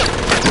blow!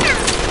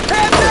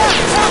 Heads up!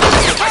 Help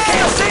me! I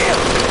can't see him!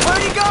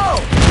 Where'd he go?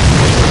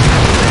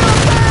 They're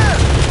up there!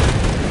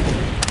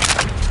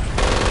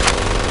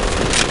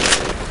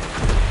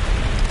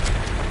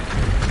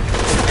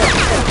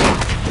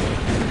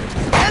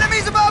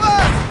 Enemies above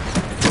us!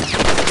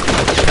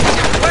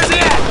 Where's he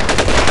at?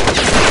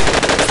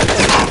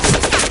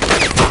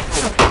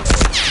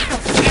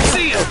 Can't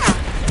see him!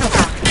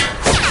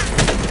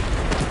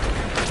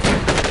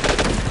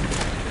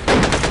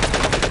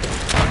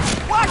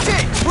 Watch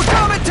it! We're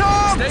coming,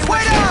 Tom! Stay Wait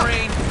with me, up!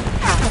 Marine.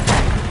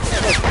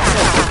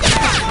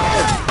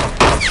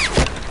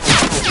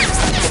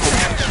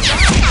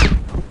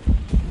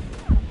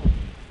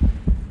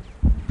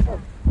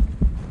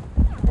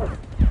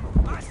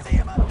 I see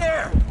him up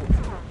there!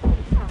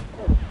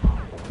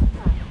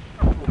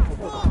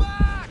 Pull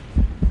back!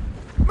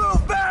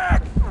 Move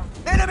back!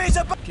 Enemies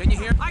above! Can you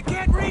hear? I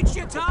can't reach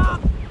you,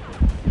 Tom!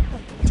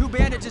 2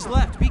 bandages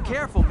left. Be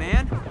careful,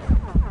 man.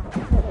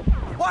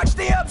 Watch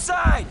the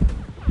upside!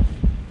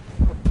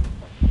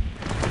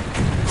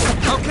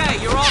 Okay,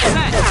 you're all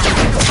set.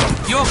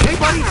 You okay,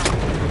 buddy?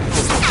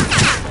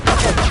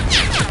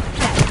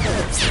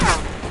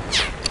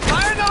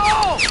 Fire in the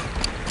hole!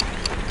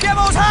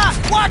 Demo's hot!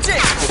 Watch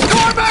it!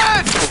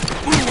 Corbin!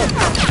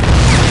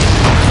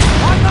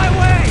 On my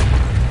way!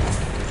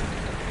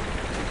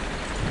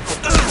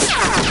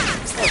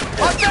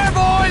 Up there,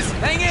 boys!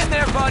 Hang in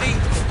there, buddy!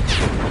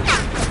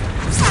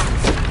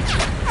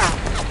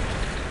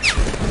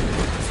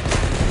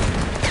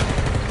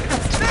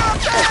 They're up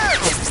there!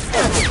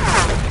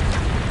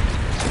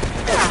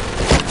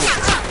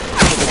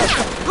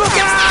 Look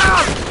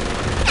out!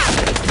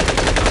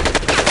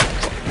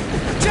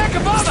 Check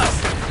above us!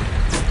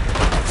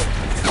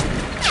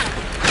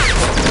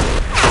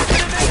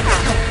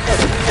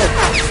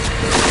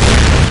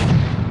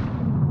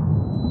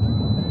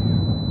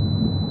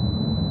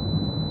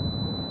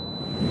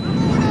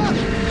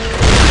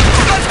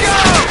 Let's go!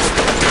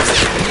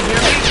 Can you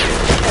hear me?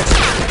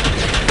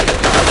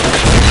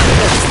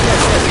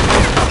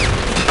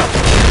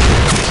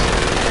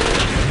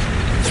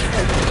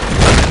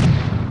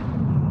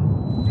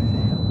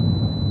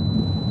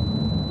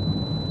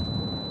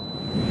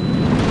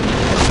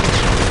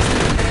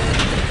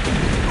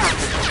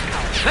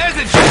 There's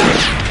a jet!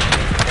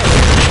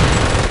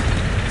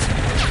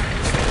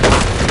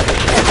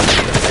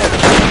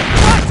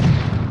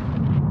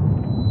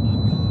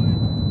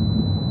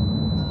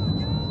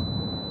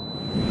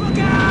 Look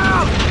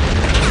out!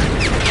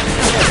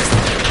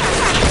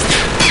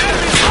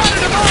 Enemies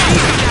spotted above!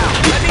 Easy now.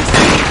 Let me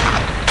see.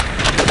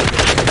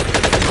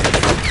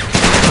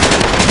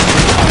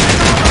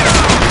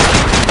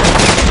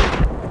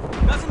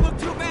 Doesn't look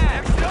too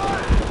bad.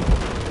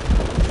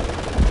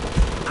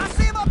 I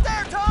see him up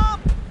there,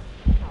 Tom!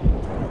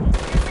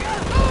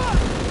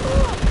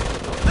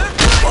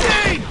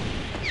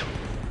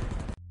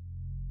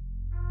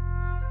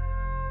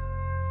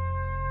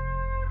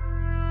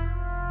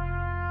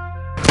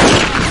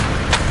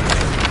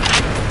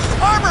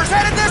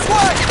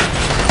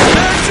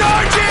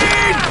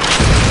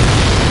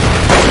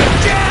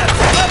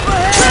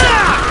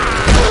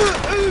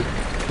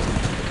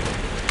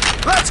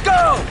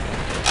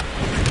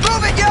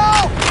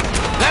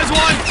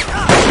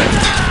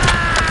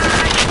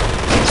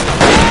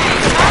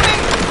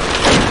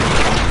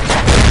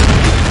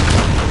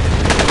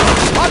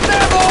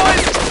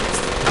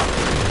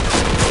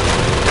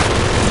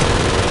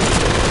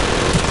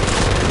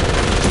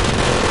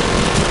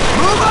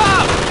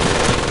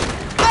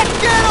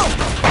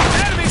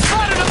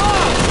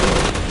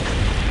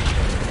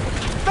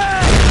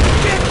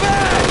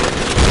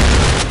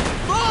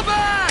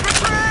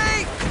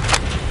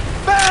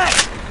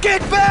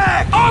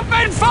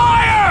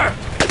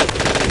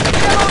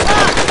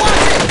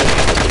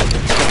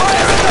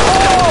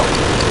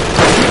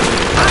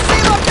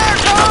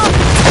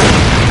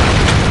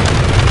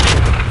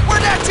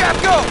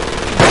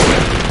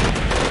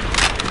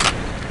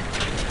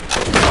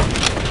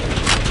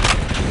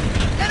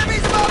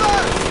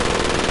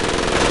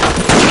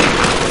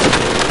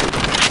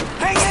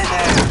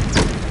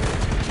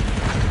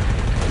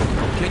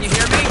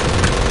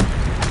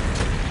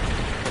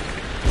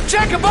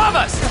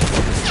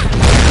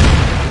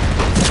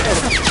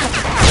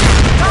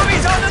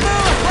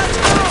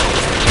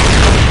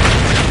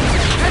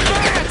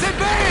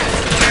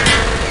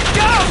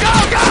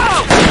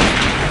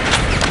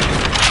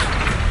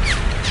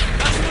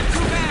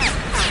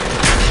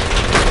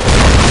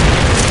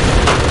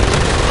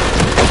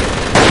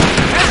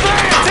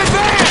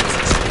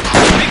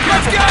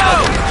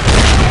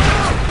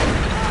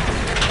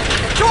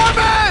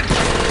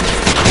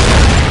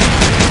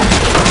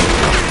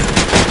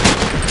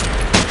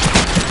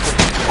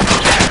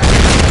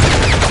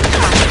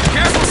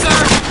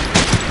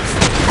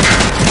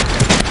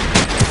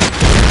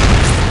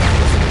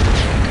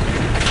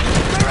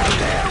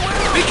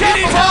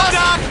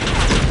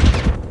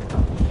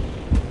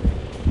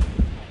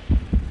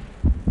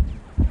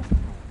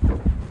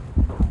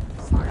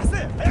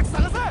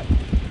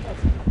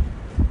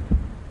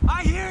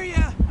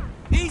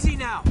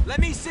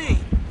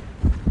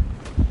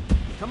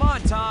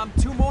 Tom.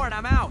 2 more and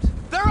I'm out.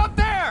 They're up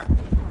there!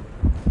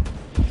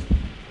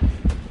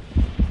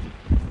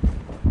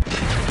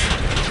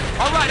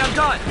 All right, I'm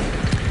done.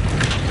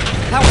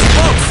 That was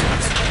close.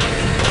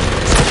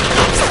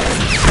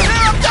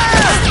 They're up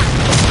there!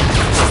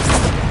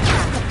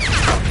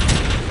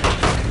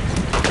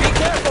 Be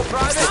careful,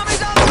 Private.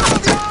 Tommy's on the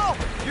move, y'all!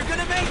 You're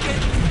gonna make it.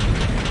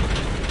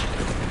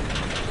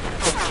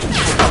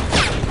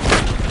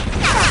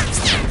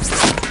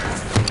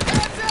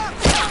 Heads up!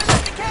 Tommy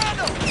lit the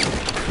candle!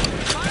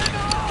 Fire in the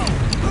hole!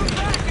 Move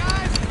back,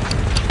 guys!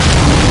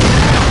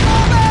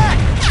 Fall back!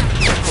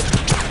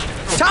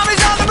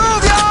 Tommy's on the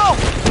move, y'all!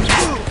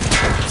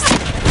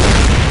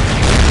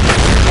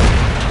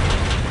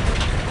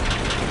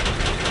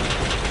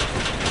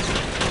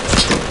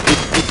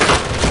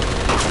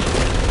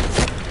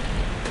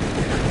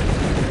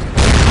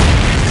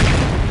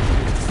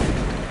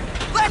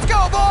 Let's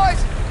go, boys!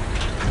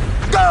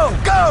 Go,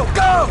 go,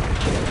 go!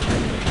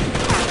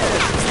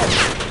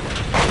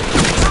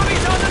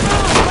 Tommy's on the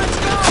move! Let's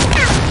go!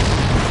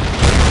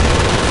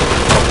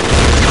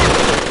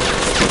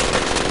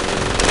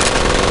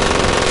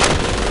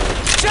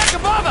 Check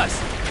above us!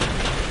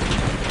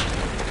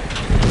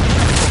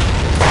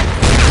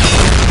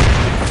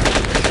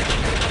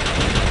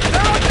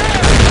 They're up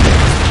there!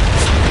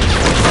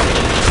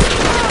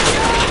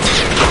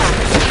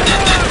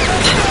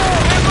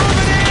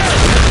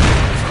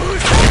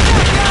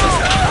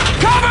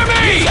 Cover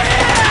me!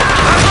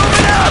 I'm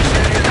moving up!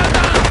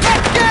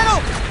 Let's get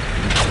him!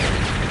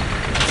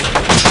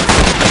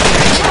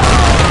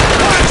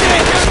 Watch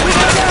it! We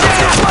got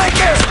a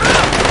flanker!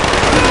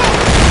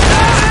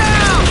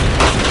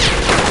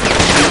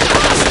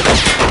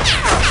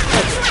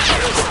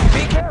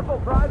 Be careful,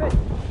 Private!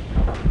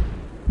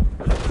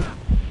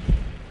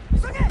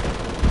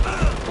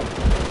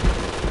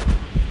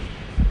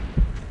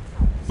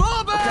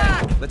 Fall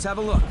back! Let's have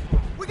a look.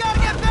 We gotta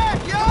get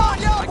back! Yo,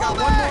 I got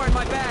one more in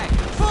my bag.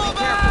 Pull Be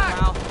back!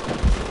 careful,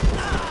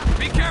 pal.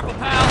 Be careful,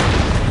 pal!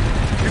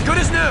 You're good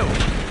as new.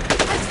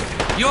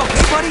 You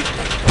okay, buddy?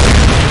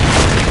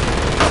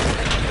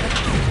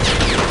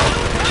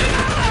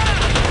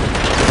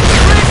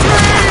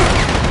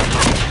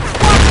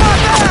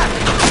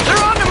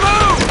 They're on the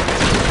move!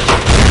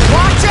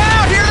 Watch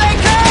out! Here they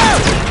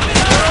come!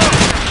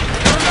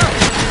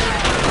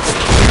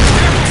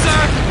 Careful,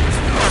 sir!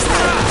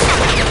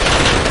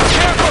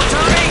 Careful,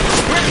 Tommy!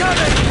 We're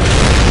coming!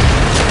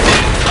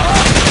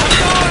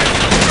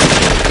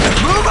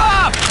 Move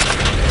up!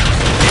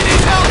 He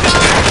needs help,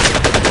 guys!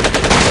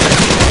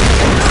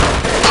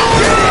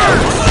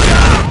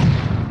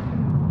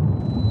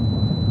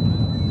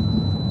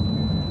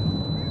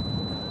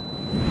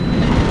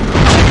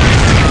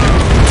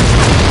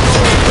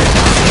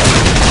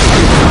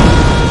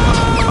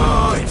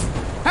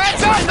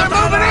 Heads up! They're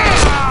moving in!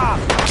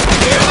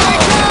 Here they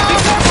come! Be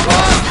careful,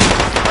 boss!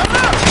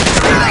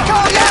 Here they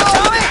come, yeah,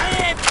 Tommy!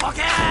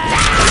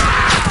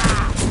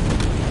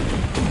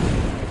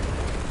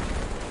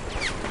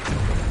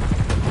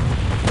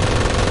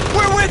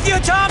 We're with you,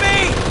 Tommy!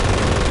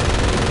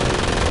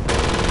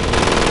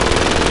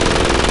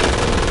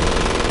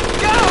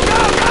 Go,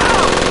 go, go!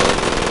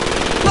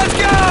 Let's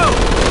go!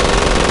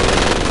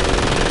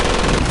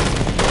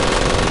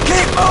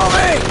 Keep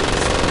moving!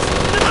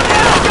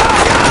 Go, go,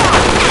 go!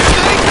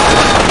 Here they come!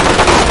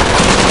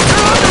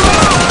 They're on the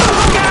move!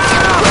 Look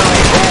out!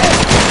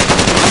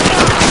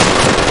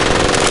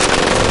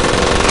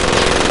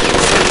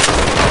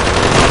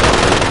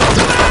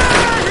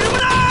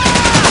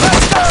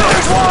 Let's go!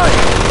 There's one!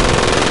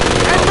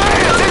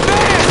 Advance!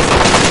 Advance!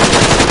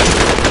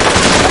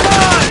 Come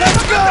on,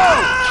 let's go!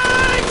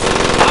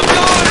 I'm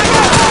going!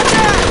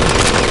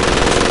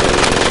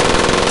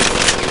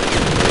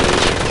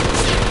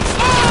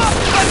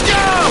 Let's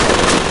go!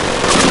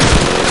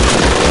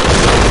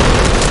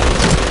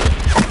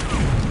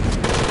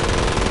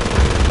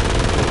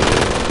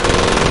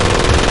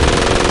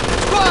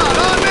 Squad,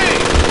 on me!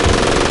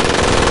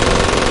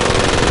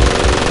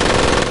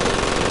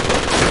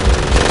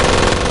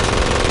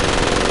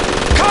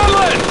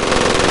 Conlon!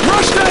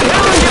 Rush that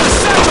hill and get a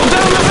satchel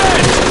down the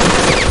vent!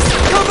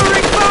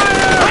 Covering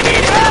fire! I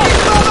need help!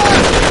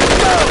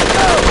 Go,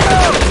 go, go!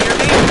 Hear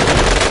me?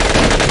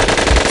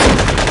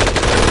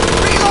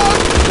 Reload!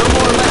 No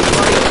more left,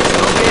 buddy.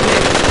 Don't get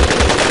hit.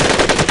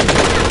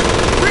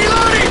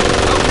 Reloading!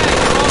 Okay,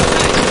 we're all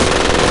set.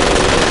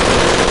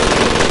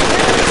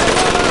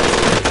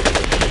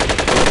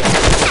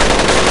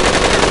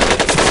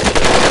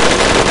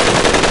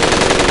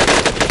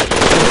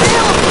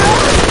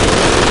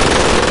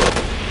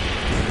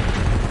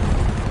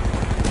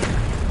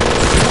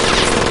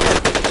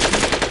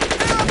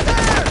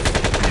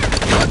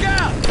 Look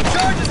out!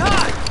 Charge is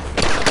high!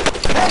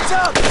 Heads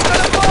up! It's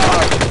gonna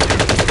blow!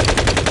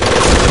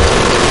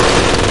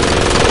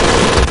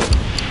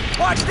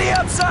 Watch the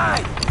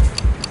outside!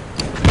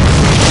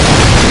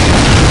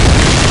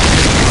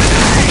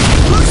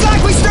 Looks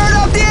like we started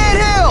up the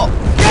anthill!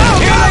 Go,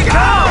 Here go, they go!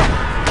 come!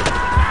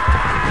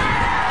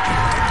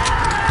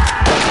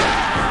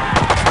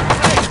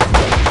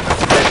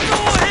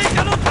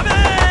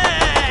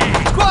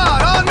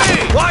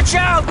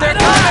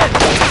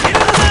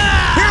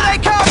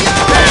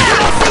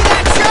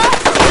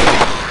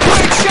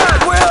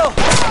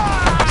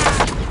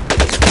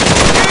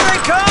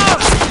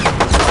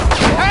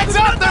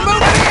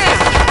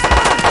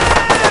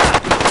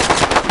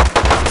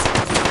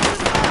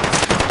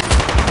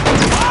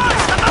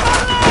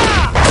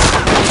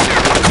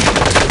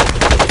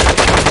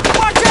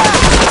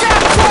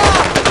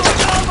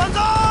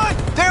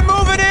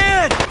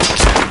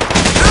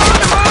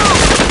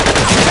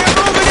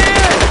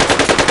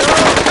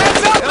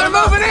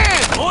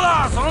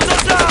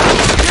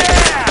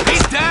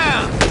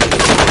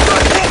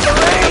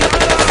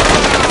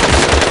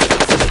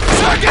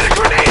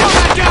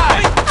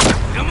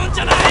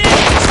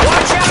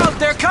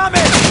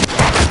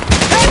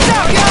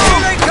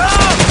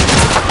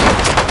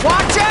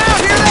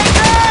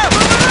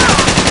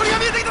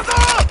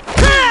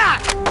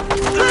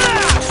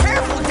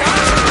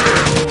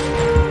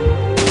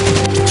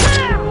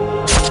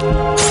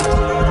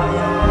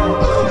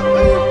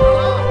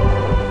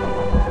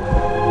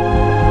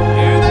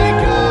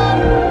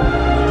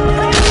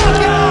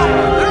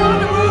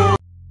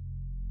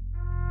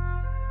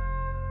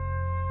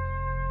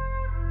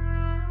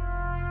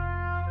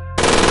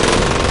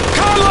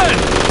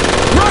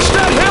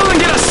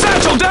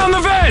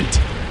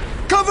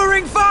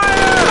 Covering fire!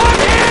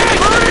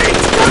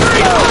 Marines,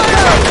 covering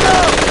fire!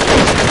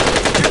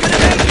 You're gonna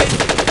make it!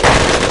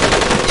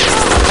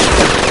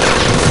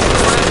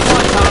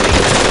 One, Tommy.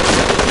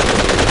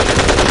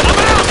 I'm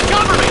out!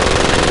 Cover me!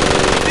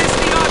 Missed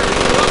the artery.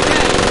 You're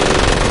okay.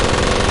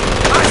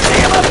 I see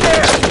him up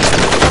there!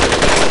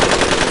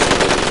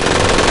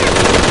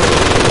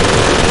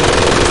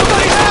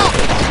 Somebody help!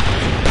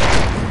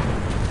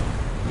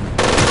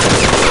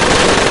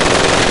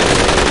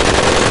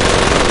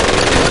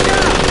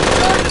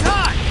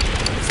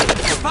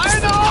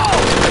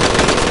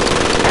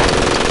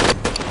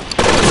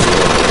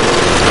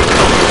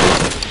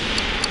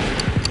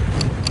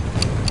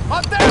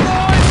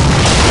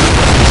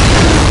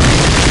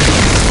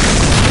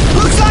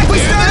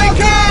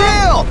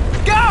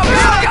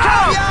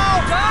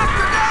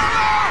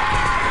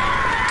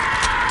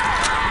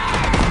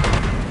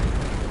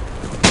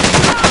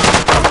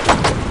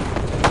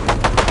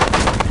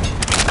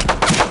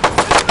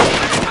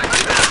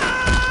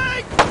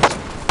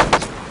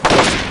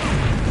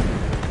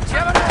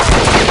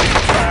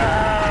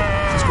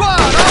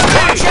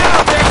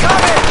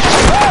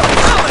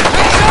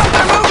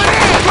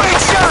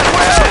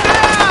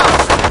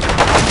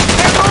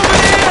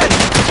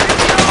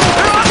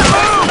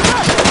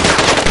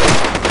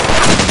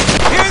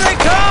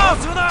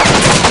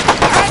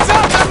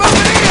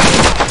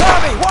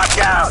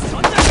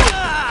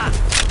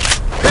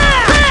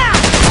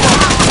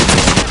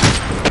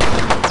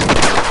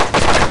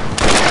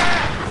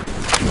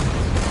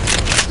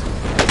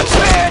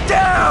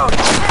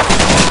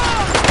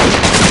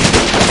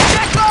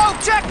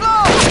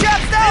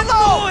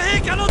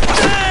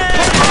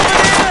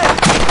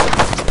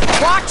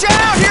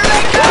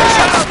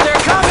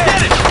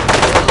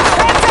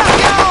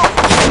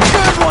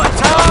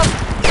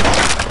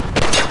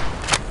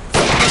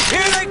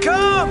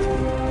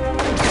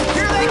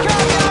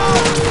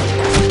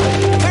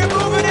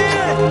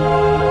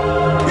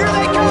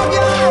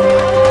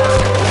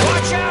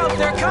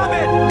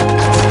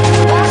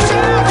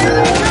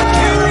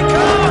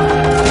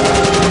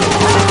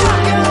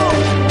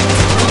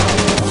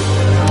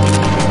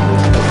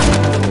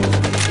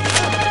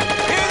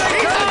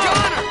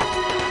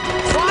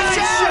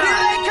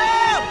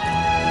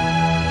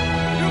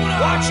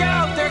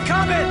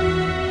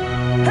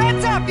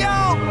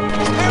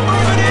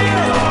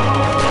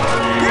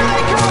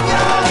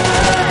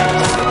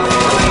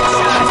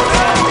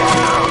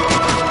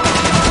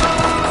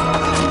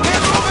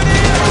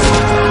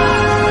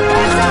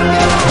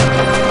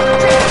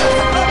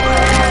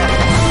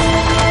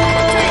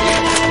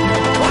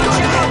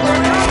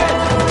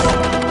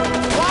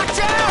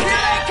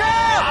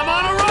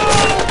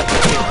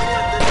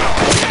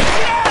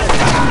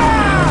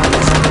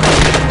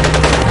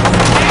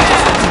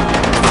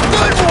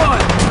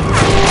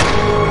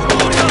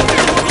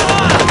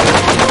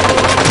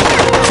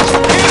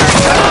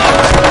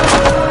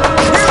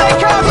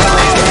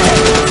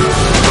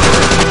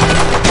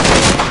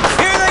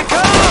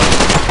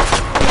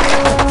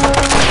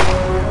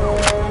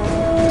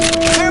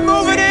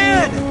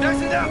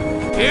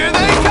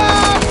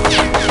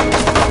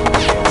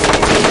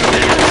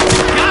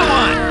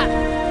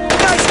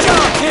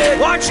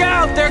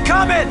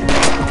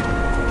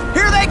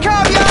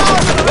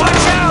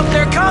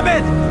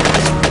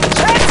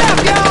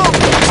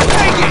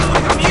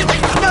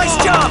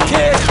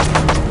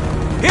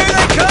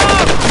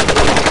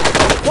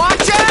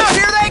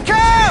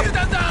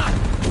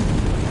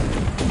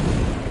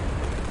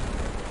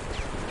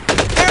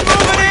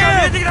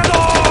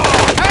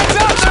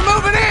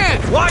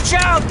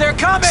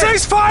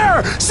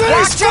 Ceasefire! Ceasefire!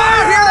 Watch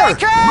out! Here they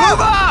come!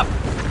 Move up!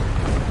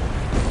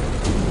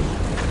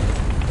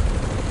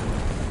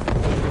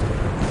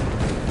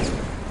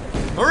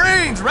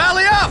 Marines,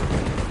 rally up!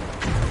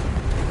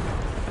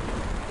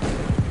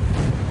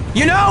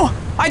 You know,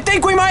 I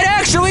think we might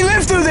actually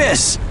live through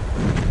this!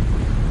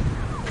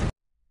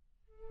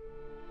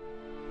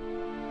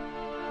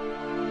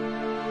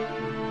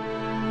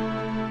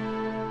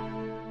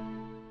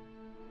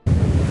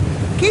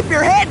 Keep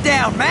your head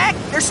down, Mac!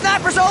 There's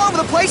snipers all over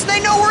the place and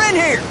they know we're in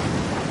here!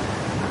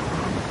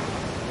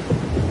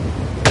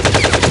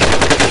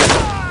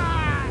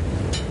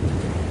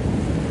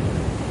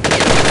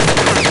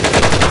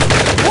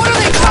 What are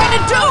they trying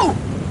to do?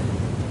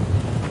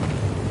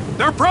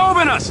 They're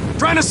probing us,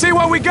 trying to see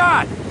what we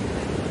got.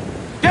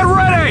 Get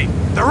ready!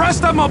 The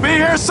rest of them will be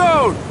here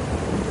soon.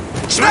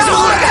 Schnizzle,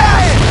 look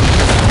at it!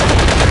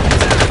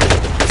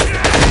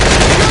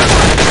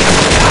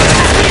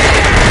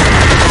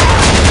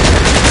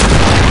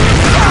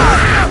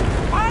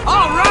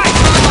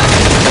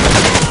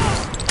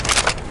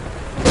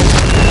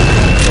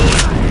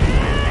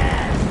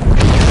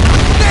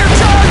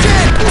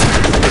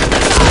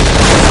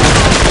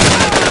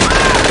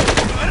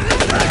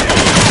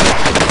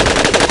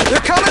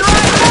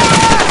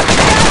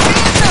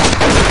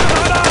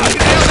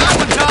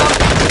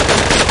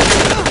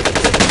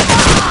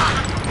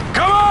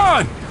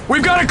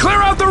 We've got to clear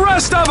out the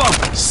rest of them!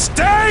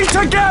 Stay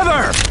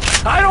together!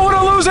 I don't want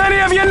to lose any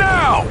of you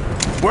now!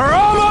 We're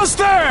almost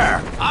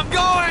there! I'm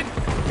going!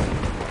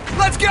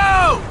 Let's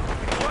go!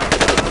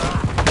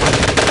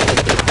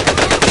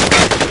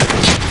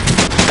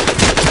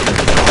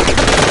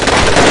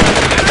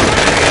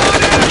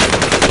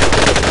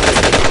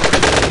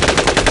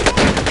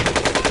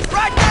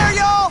 Right there,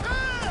 y'all!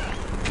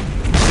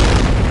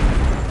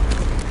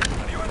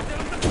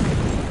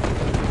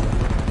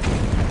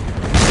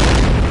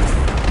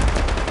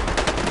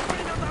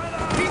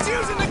 He's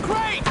using the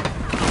crate!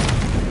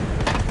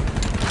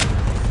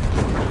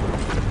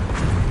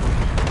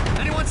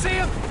 Anyone see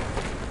him?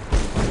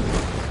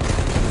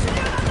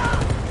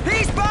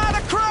 He's by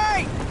the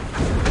crate!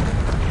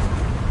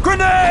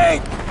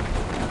 Grenade!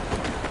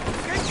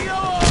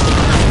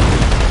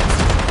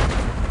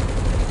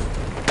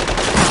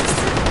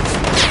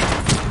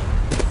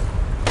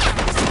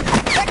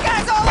 That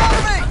guy's all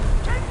over me!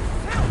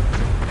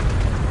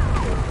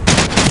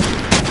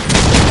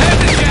 Head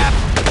the Jap!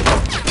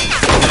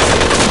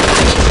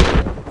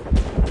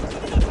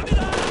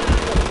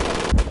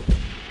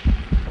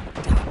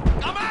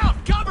 I'm out!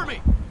 Cover me!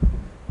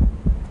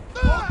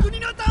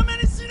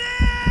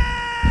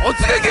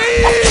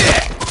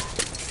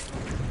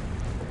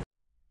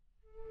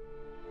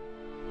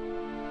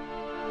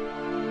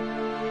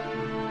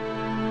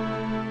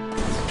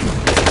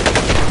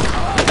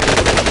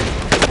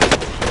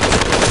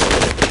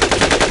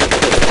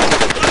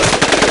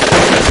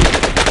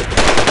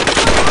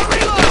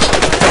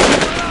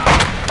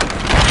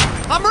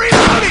 I'm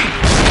reloading!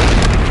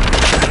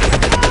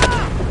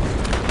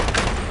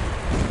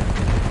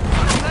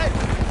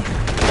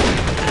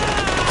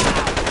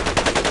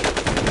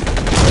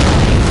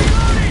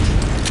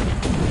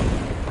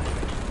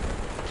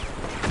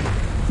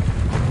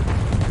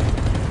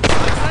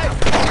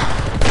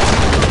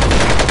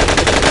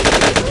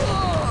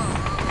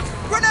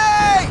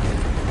 Grenade!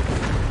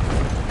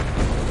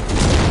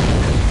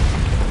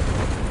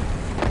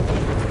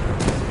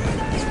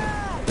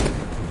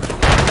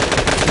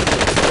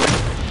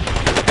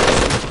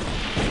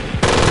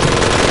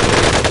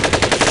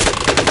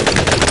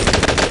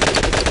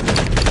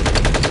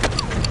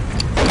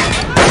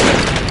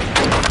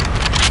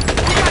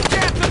 We got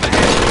Japs up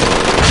ahead!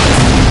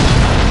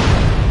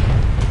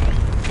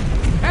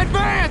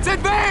 Advance!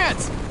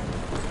 Advance!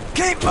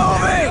 Keep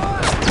moving!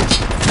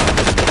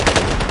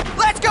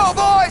 Let's go,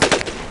 boys!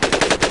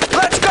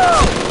 Let's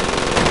go!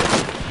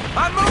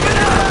 I'm moving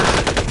up!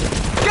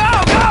 Go!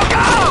 Go!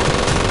 Go!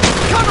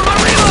 Cover my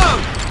reload!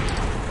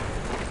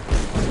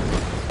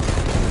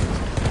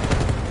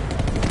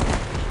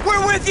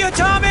 We're with you,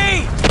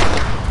 Tommy!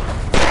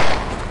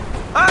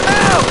 I'm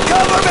out!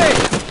 Cover me!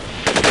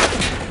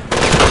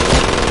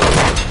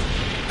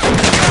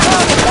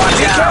 Watch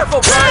Be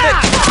careful, Private!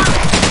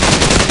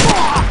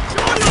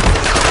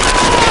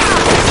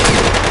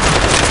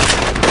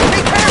 Be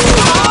careful,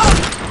 Bob!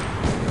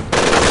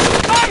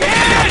 I'm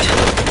hit!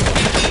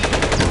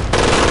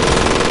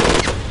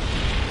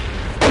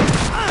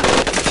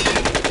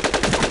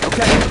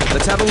 Okay,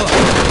 let's have a look.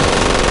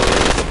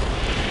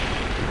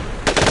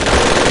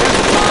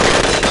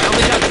 I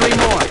only got 3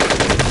 more.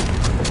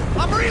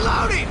 I'm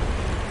reloading!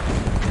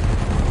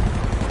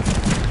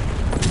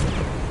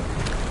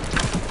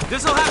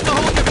 This'll have to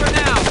hold you for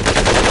now.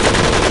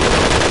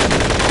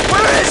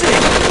 Where is he?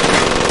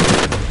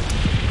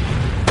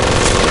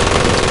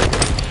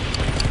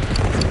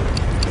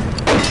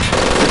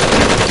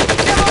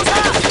 Demo's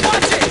out!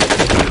 Watch it!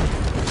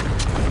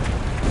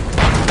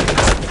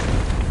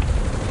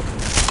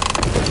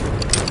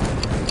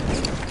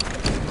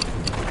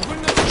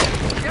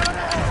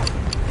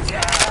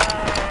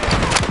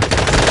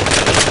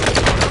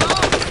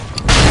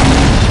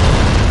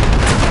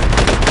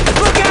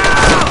 Look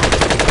out!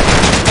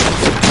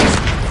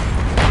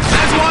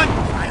 That's one!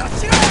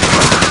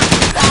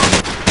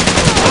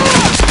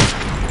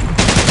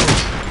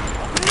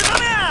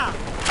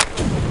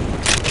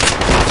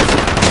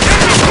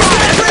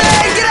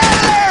 Grenade! Get out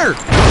of there!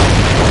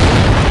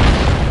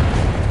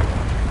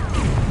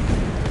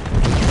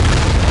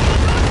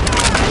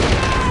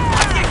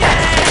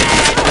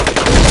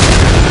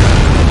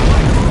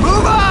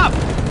 Move up!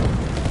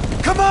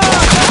 Come on,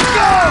 let's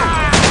go!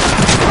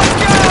 Let's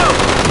go!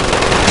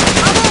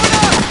 I'm moving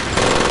up!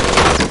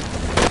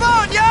 Come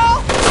on, y'all!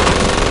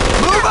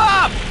 Move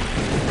up!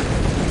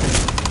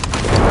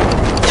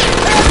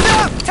 Hands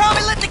up!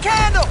 Tommy lit the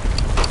candle!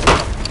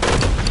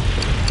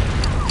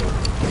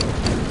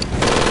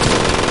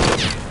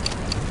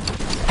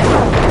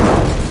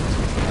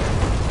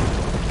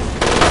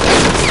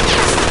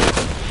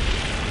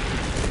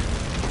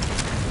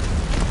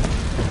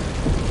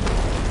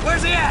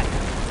 Where's he at?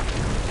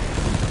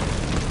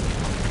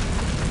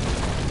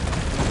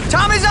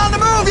 Tommy's on the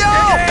move,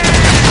 y'all!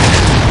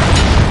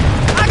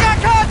 I got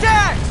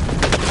contact!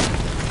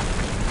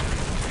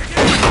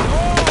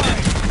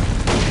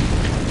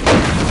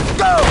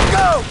 Go,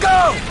 go, go!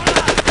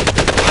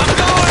 I'm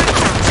going!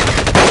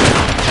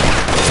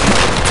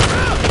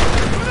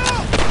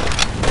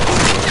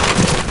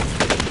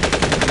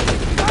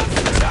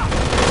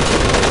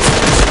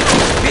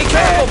 Be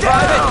careful,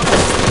 Private!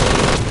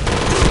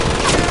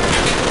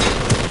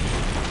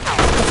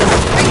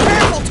 Be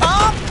careful,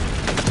 Tom!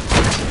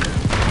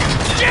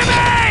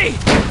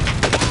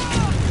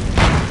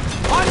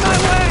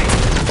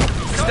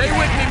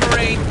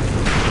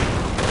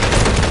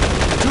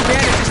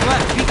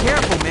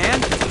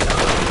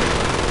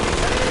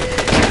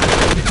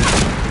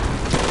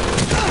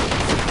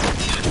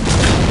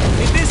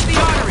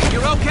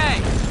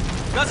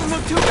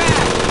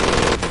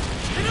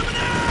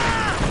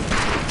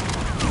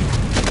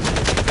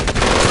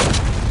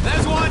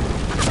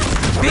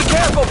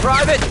 careful,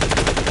 Private!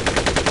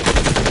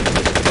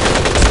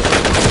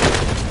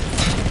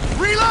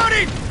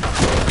 Reloading!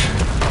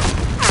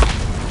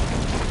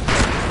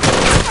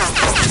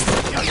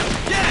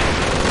 Get it!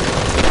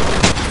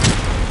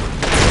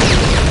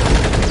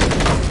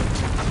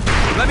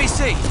 Let me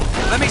see.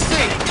 Let me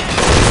see.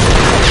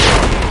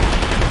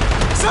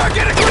 Sir,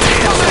 get a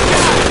grenade on that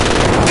guy!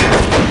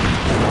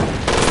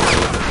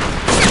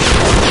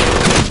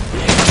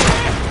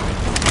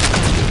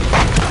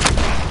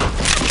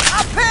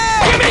 Up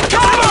here! Give me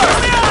cover!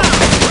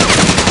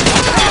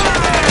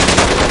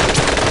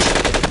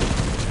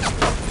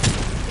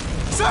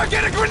 Sir,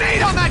 get a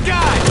grenade on that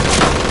guy!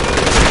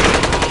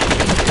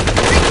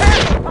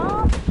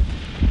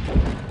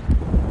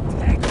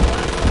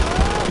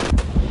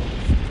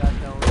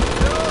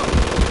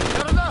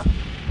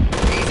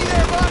 Easy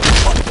there, bud!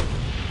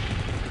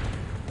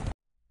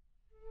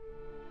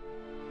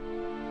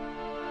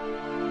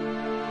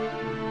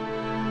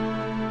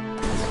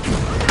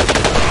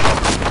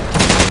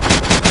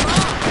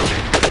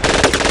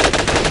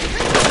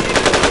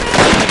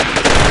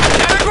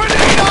 Get a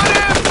grenade on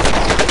him!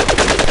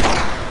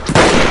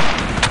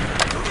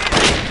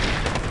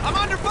 I'm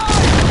under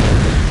fire!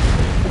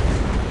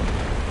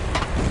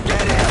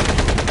 Get him!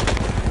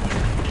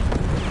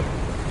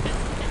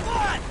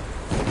 What?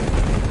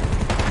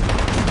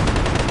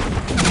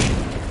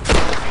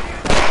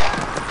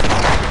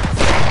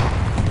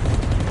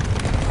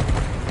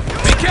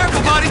 Be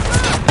careful, buddy!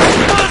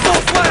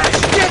 Muzzle flash!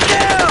 Get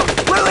down!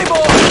 Willie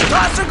boy!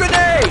 Toss a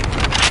grenade!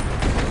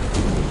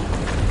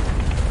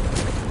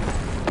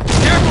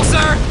 Careful,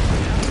 sir!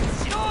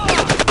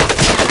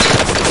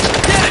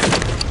 Get him!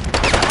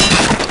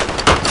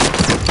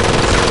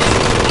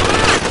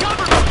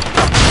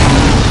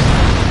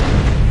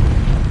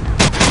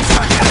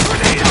 Sir, get a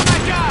grenade on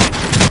that guy!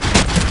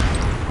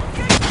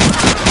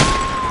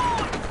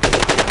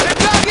 They're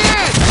dug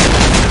in!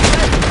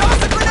 Toss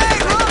a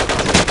grenade, huh?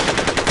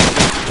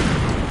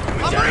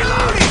 I'm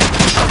reloading!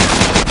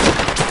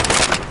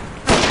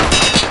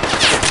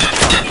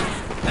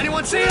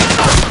 Anyone see it?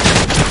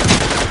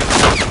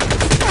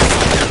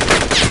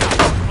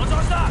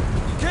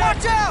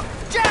 Watch out!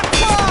 Jap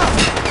bomb!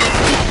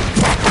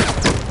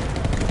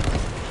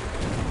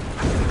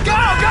 Go,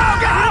 go,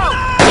 go!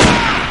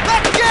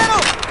 Let's get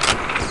him!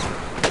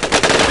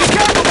 Be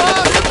careful,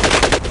 boss!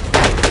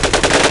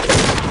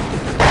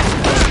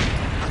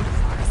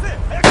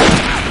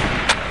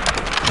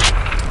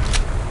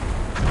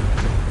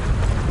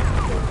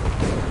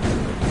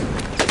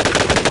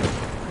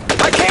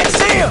 I can't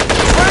see him!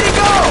 Where'd he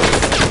go?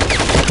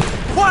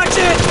 Watch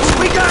it!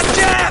 We got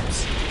Japs!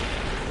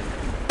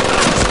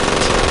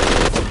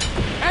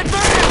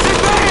 Advance!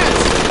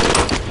 Advance!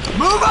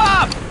 Move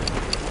up!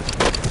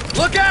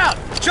 Look out!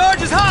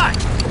 Charge is hot!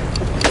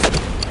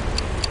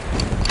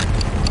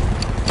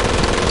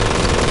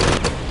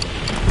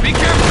 Be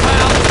careful,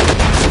 pal!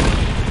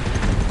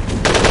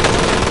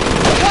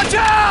 Watch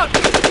out!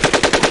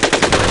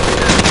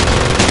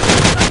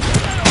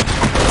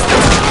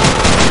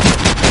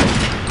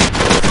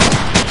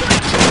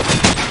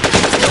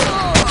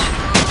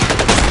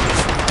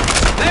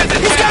 There's a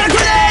He's got a tank!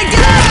 grenade!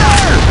 Get out!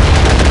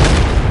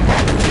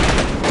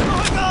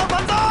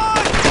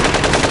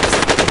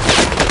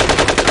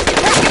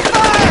 Taking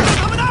fire!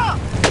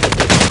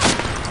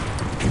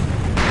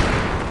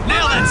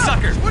 Nail that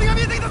sucker!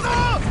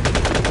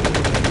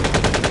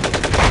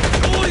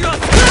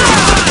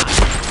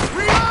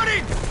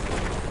 Reloading!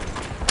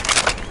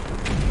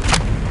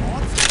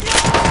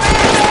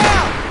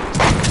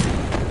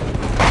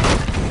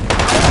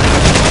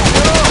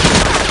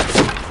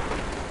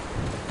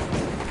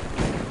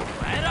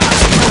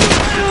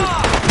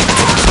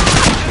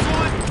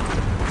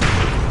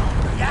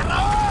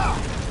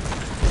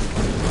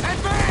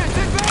 Advance!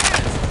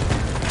 Advance!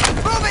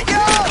 Move it,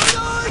 yo!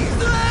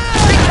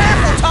 Be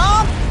careful,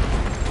 Tom!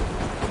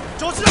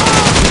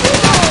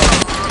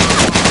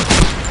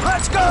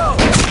 Let's go!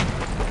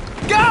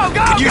 Go,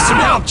 go, Could use go! some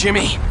help,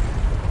 Jimmy.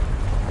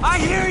 I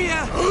hear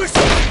ya!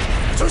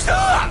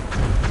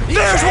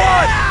 There's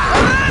one!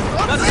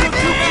 Doesn't look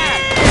too bad.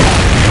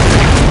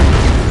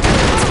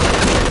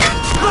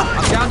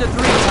 I'm down to 3,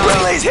 Tom.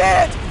 Willie's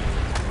hit!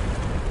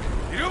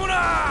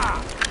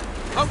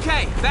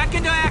 Okay, back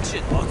into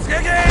action.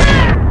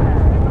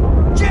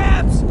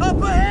 Japs!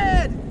 Up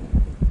ahead!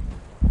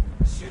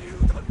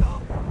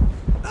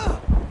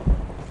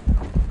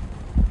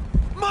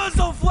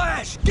 Muzzle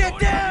flash! Get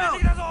down!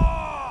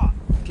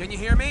 Can you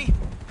hear me?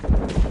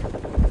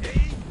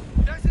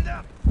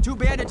 2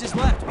 bandages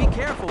left. Be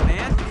careful,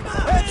 man.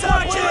 Heads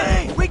up,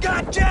 Willie! We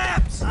got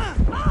Japs!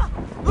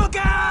 Look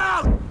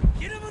out!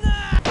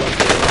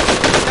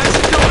 How's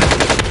she doing?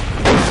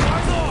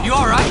 You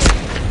all right?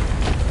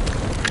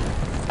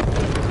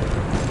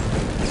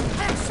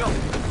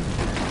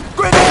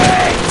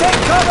 Grenade!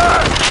 Take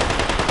cover!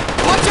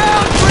 Watch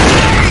out!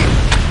 Grenade!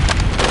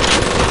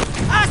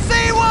 I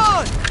see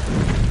one!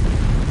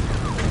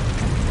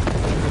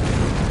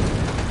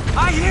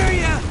 I hear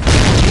ya!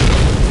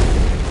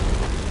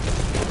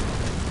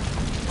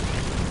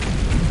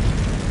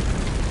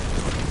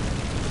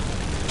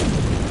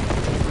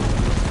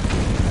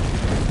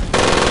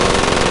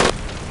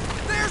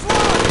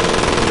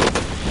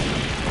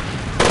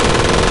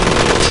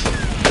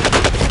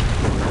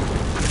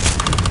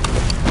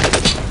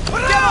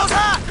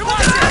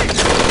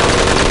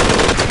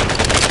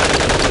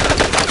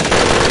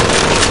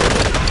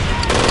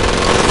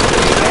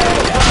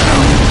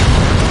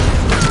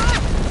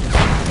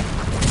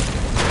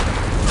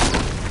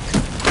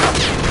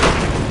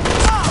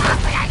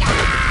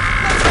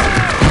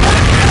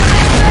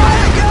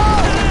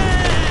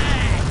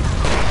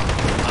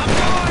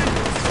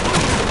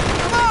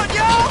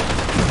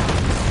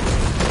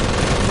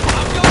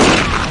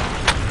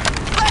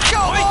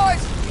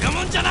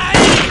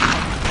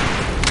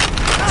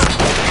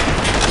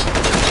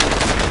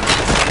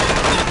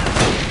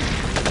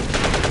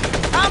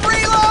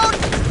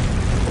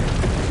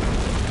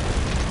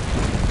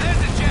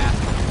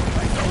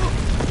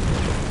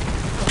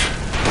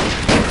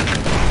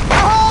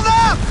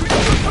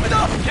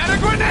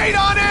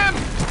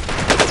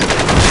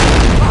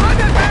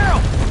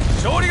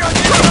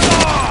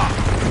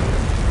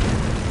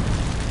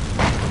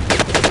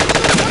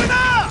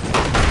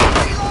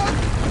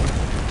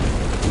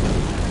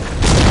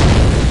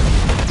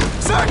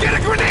 Sir, get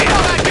a grenade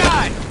on that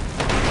guy!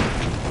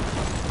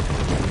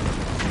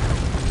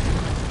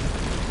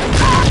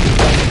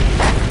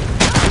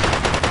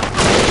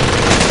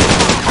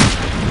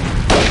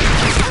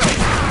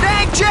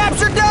 Dang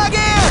chaps are dug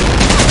in!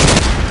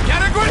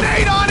 Get a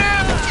grenade on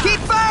him!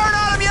 Keep firing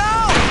on him,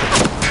 y'all!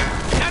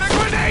 Get a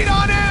grenade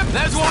on him!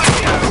 There's one!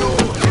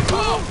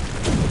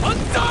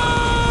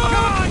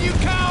 Come on, you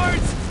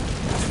cowards!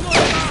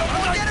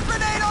 Someone get a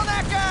grenade on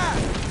that guy!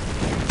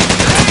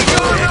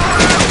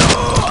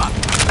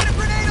 Get a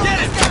grenade on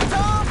this guy,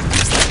 Tom!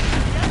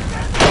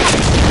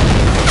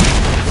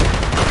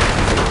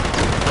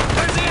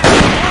 Where's he at?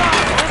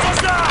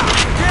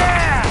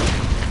 Yeah!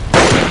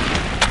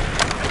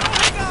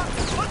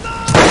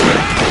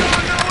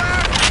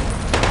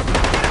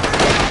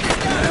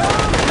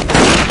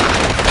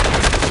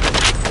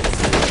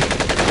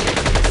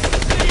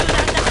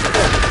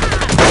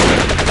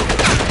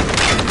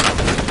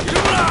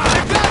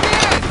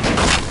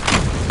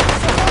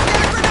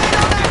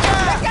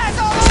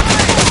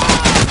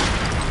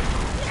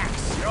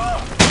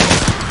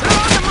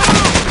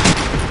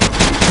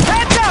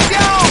 Heads up,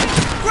 y'all!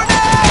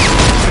 Grenade!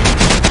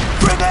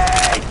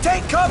 Grenade!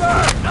 Take cover!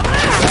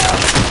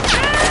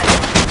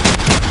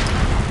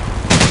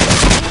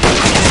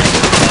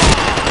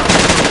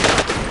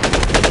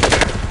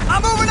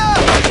 I'm moving up!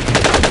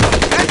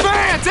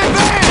 Advance!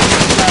 Advance!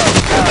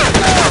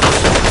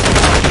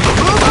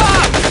 Move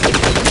up!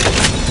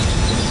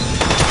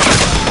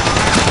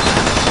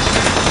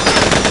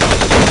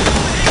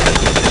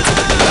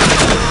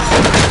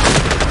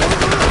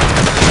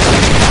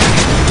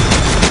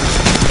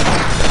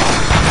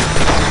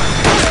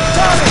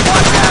 Tommy,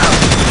 watch out!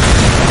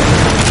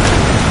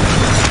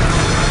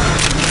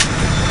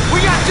 We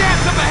got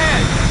jams up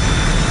ahead!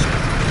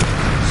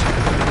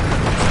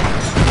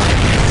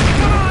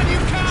 Come on, you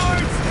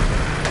cowards!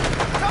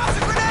 Toss a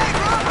grenade,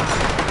 bro!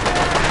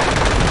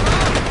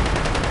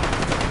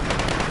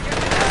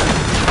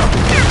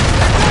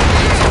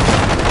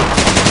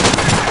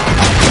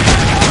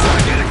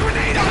 Get a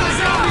grenade on the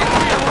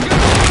zombie!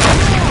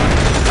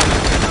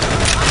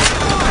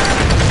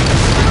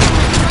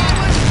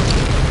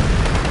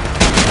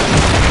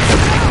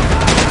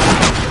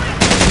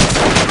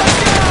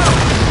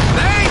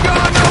 They ain't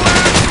going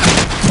nowhere!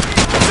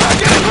 So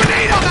get a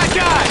grenade on that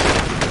guy!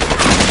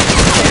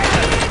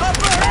 Up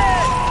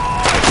ahead!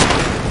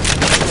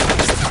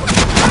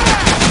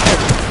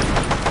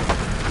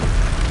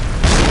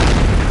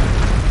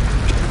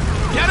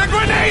 Get a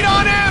grenade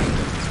on him!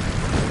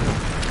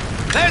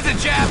 There's a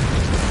jab!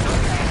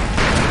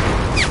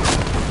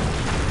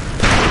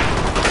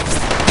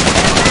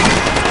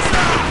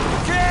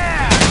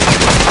 Yeah!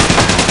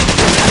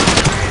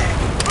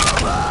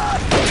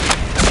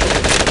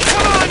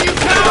 Come on, you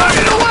coward!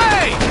 Get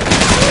away!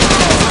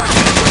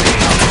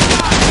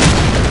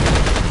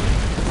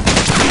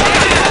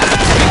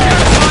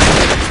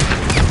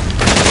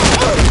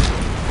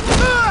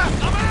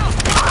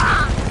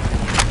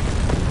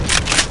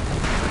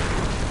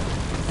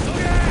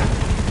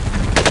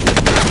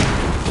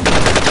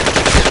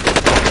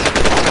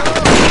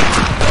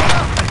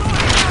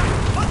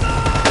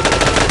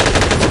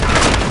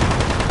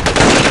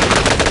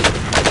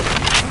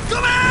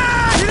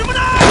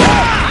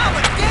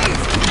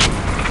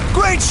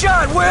 Great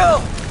shot, Will!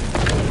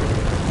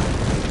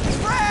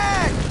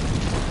 Frag!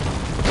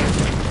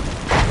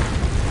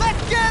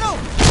 Let's get him!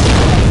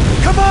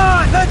 Come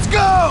on, let's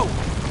go!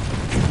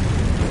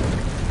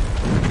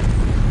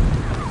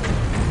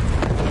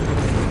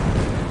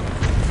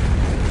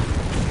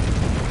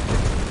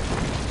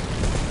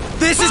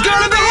 This is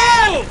gonna be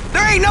it!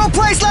 There ain't no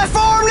place left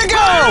for him to go!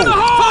 Fire in the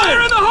hole!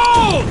 Fire in the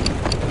hole!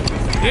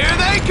 Here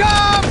they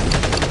come!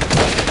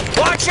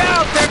 Watch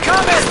out, they're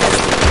coming!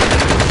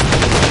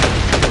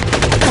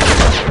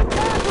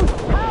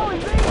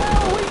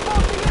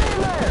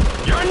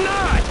 You're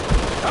not!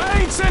 I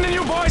ain't sending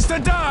you boys to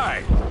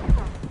die!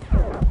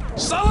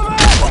 Sullivan!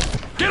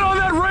 Get on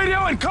that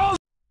radio and call...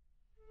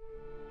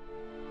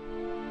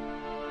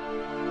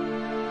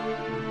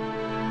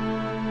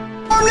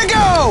 Time to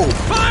go!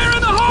 Fire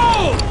in the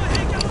hole!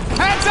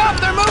 Heads up,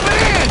 they're moving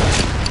in!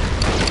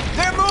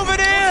 They're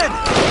moving in!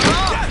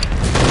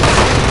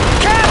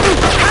 Captain,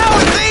 how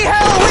in the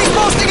hell are we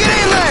supposed to get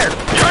in there?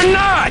 You're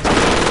not!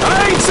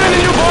 I ain't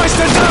sending you boys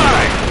to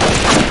die!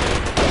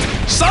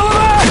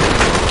 Sullivan!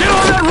 Get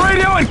on that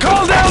radio and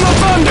call down the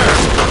thunder!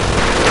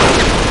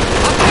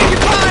 I'm taking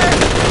fire!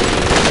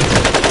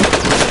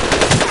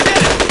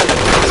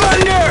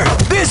 Thunder!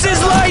 This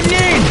is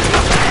lightning!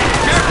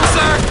 Careful,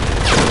 sir!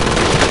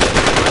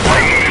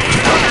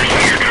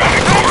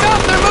 Heads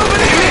up, they're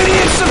moving in!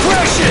 Immediate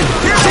suppression!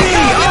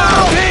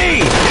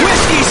 T.O.P.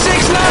 Whiskey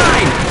 6-9!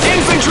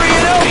 Infantry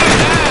in open!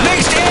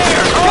 Mixed air!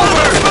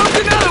 Over! Smoked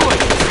another one!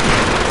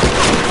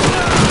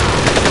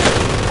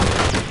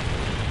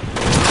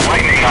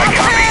 Lightning, I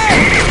copy.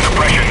 Immediate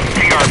suppression.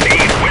 TRP,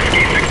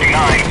 Whiskey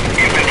 69.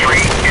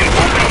 Infantry in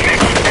open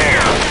mixed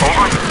air.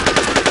 Over.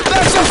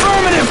 That's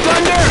affirmative,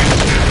 Thunder!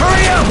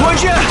 Hurry up, would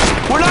ya?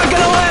 We're not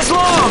gonna last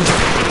long!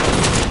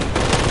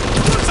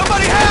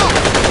 Somebody help!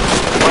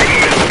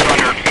 Lightning, this is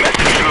Thunder.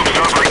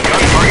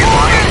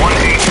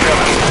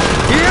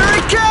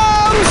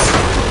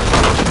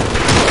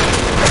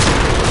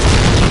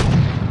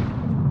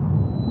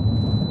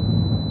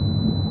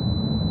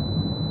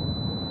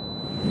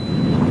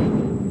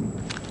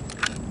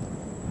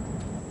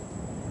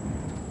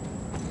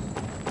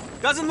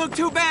 Doesn't look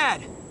too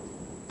bad.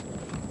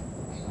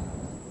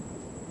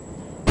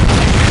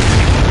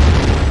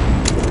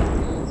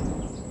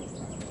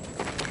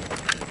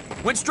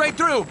 Went straight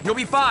through. You'll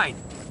be fine.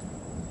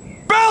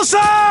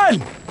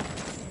 Belson!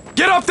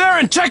 Get up there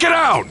and check it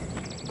out!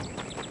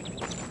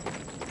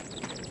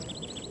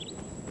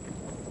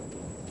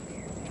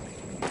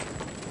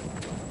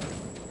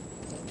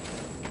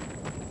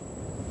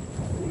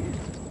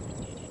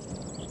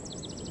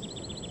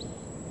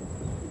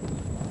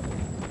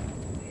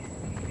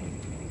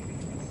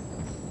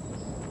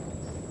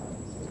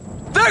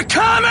 They're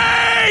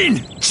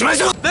coming!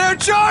 They're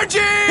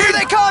charging! Here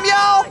they come,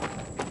 y'all!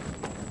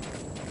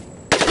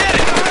 Get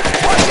it!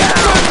 Watch out!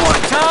 Good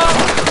one, Tom!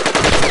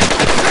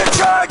 They're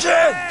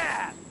charging!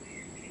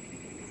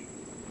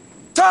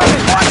 Tommy,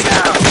 watch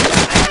out!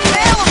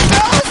 Nail 'em,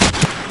 fellas!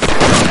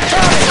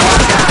 Tommy,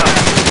 watch out!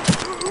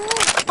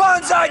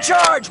 Bonsai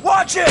charge!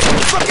 Watch it!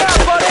 Look out,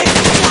 buddy!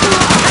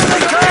 Here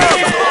they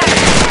come!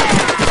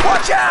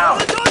 Watch out!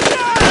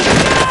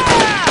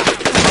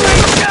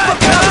 Great shot!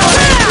 Look out,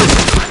 buddy!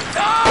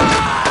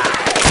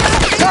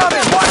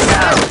 Tommy, watch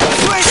out!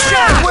 Great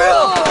shot,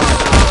 Will!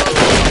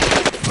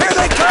 Here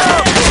they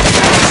come!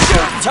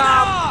 Shoot,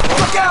 Tom!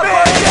 Look out,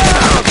 buddy!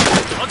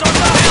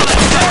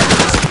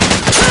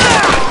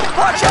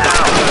 Watch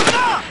out!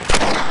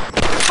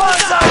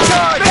 Bonsai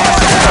charge!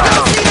 Watch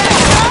out!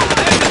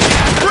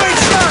 Great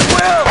shot,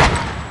 Will!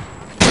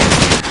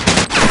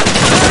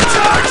 They're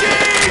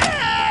charging!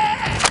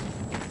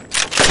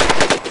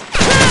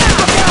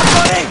 Look out,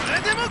 buddy!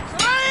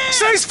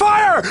 Cease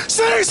fire!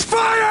 Cease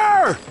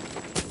fire!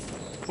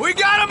 We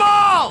got them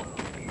all!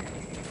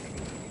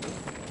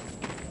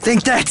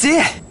 Think that's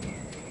it?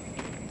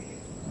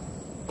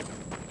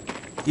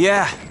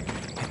 Yeah,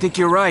 I think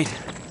you're right.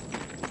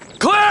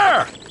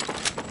 Clear!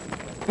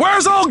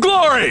 Where's Old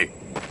Glory?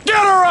 Get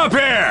her up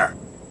here!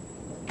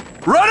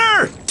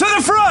 Runner, to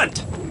the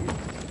front!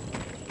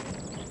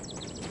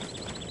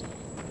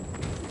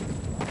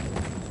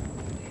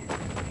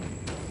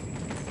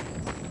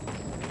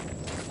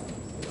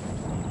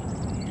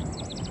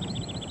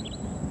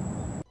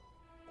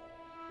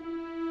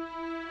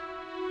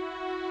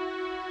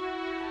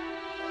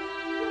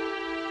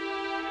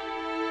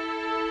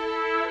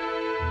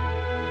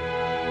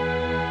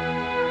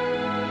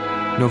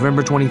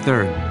 November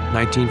 23rd,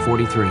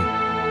 1943.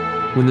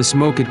 When the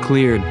smoke had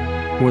cleared,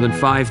 more than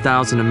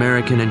 5,000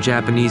 American and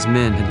Japanese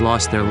men had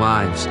lost their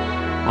lives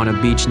on a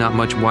beach not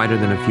much wider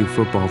than a few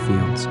football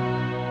fields.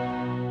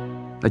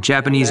 A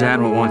Japanese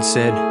admiral once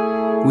said,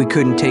 "We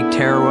couldn't take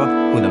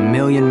Tarawa with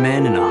 1,000,000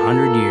 men in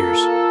 100 years."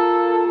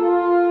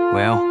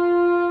 Well,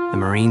 the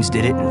Marines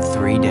did it in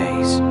 3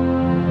 days.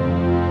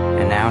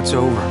 And now it's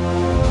over.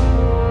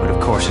 But of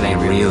course it ain't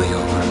Really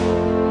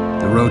over.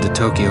 The road to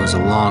Tokyo is a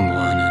long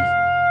one, and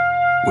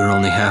we're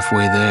only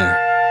halfway there.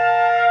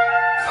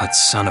 But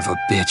son of a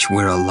bitch,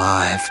 we're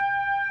alive.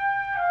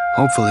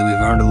 Hopefully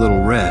we've earned a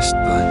little rest,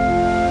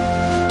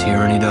 but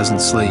tyranny doesn't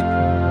sleep.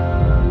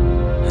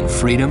 And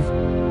freedom?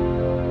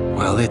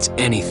 Well, it's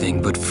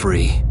anything but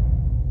free.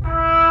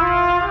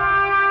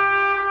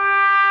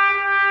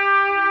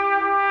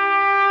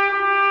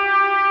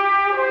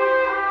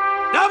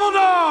 Devil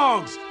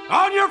dogs!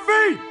 On your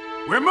feet!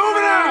 We're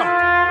moving out!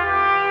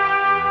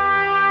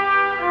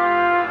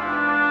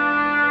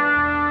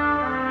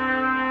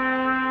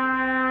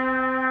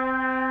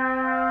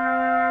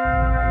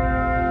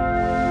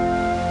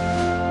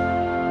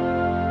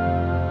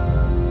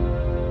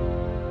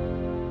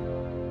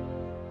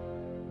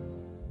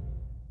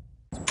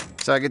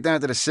 So I get down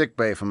to the sick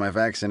bay for my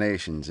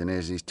vaccinations, and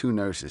there's these two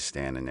nurses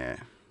standing there,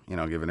 you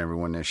know, giving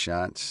everyone their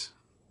shots.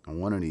 And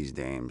one of these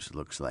dames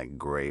looks like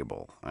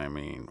Grable. I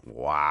mean,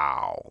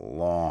 wow,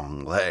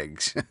 long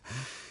legs.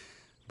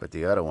 But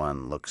the other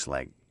one looks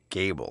like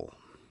Gable,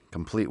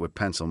 complete with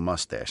pencil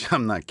mustache.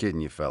 I'm not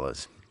kidding you,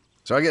 fellas.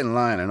 So I get in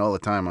line, and all the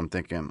time I'm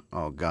thinking,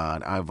 oh,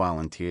 God, I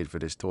volunteered for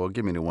this tour.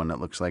 Give me the one that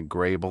looks like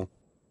Grable.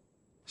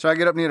 So I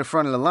get up near the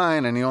front of the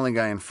line, and the only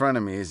guy in front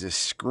of me is this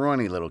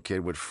scrawny little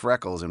kid with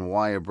freckles and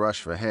wire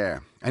brush for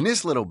hair. And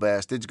this little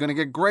bastard's gonna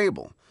get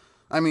Grable.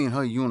 I mean,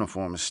 her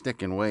uniform is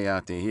sticking way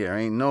out to here.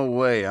 Ain't no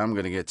way I'm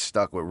gonna get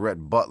stuck with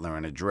Rhett Butler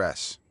in a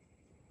dress.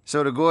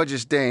 So the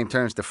gorgeous dame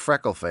turns to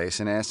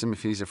Freckleface and asks him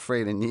if he's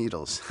afraid of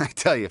needles. I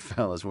tell you,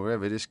 fellas,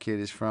 wherever this kid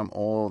is from,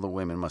 all the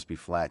women must be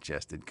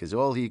flat-chested, because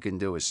all he can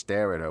do is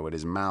stare at her with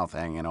his mouth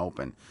hanging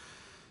open.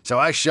 So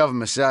I shove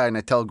him aside and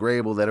I tell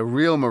Grable that a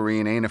real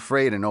Marine ain't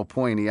afraid of no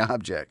pointy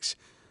objects.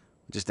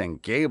 Just then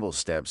Gable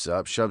steps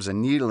up, shoves a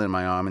needle in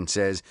my arm and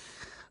says,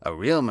 "A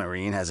real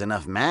Marine has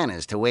enough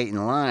manners to wait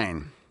in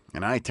line."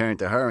 And I turn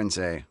to her and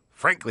say,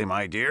 "Frankly,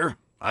 my dear,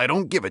 I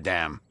don't give a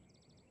damn."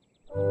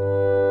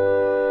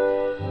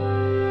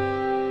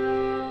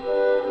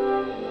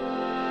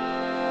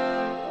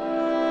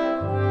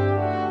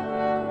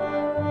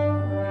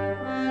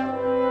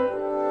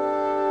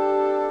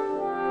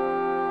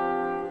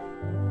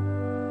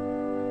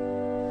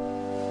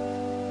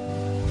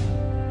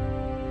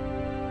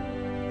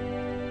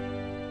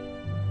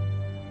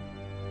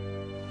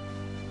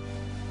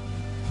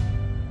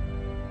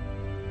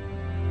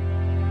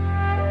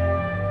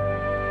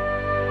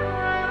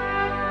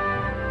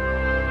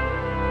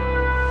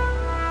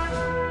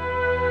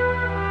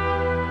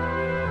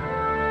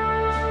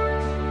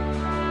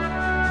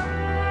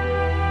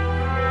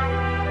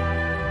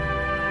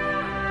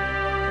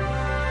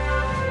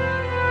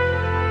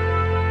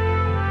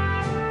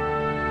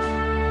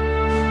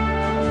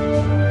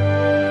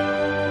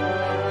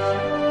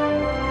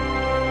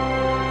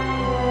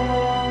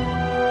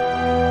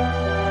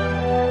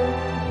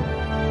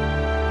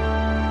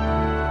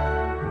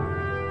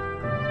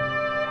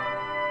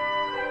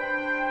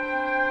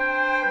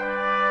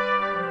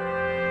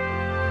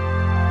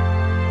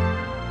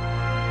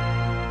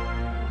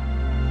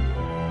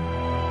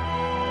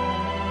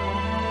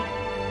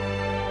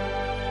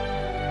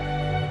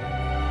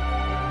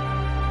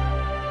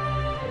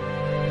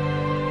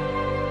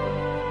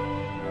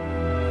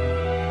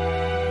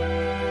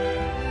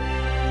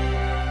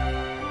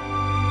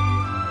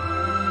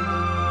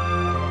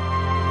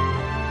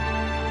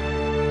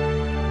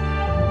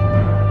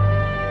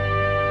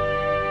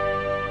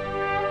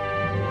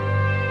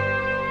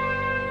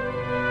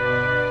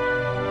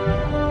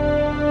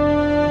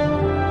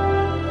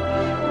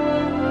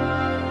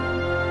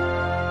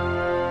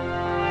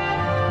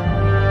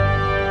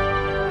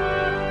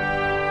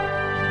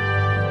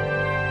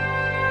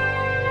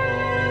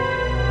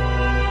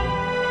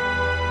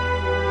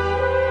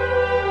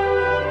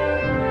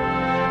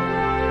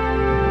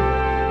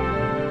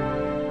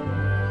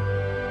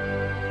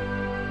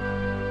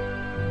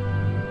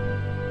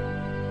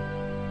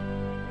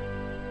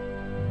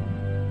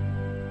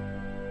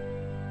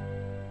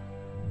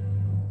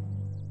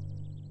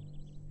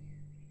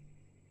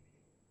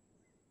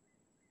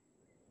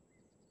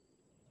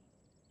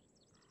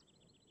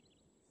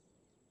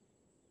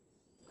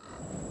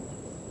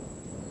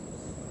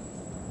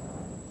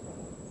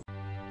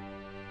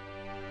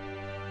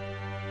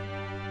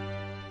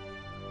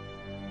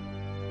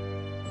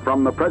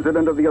 from the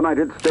President of the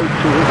United States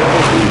to his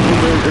overseas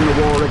leaders in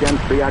the war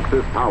against the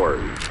Axis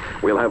powers.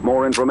 We'll have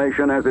more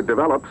information as it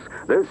develops.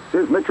 This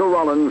is Mitchell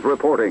Rollins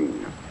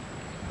reporting.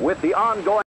 With the ongoing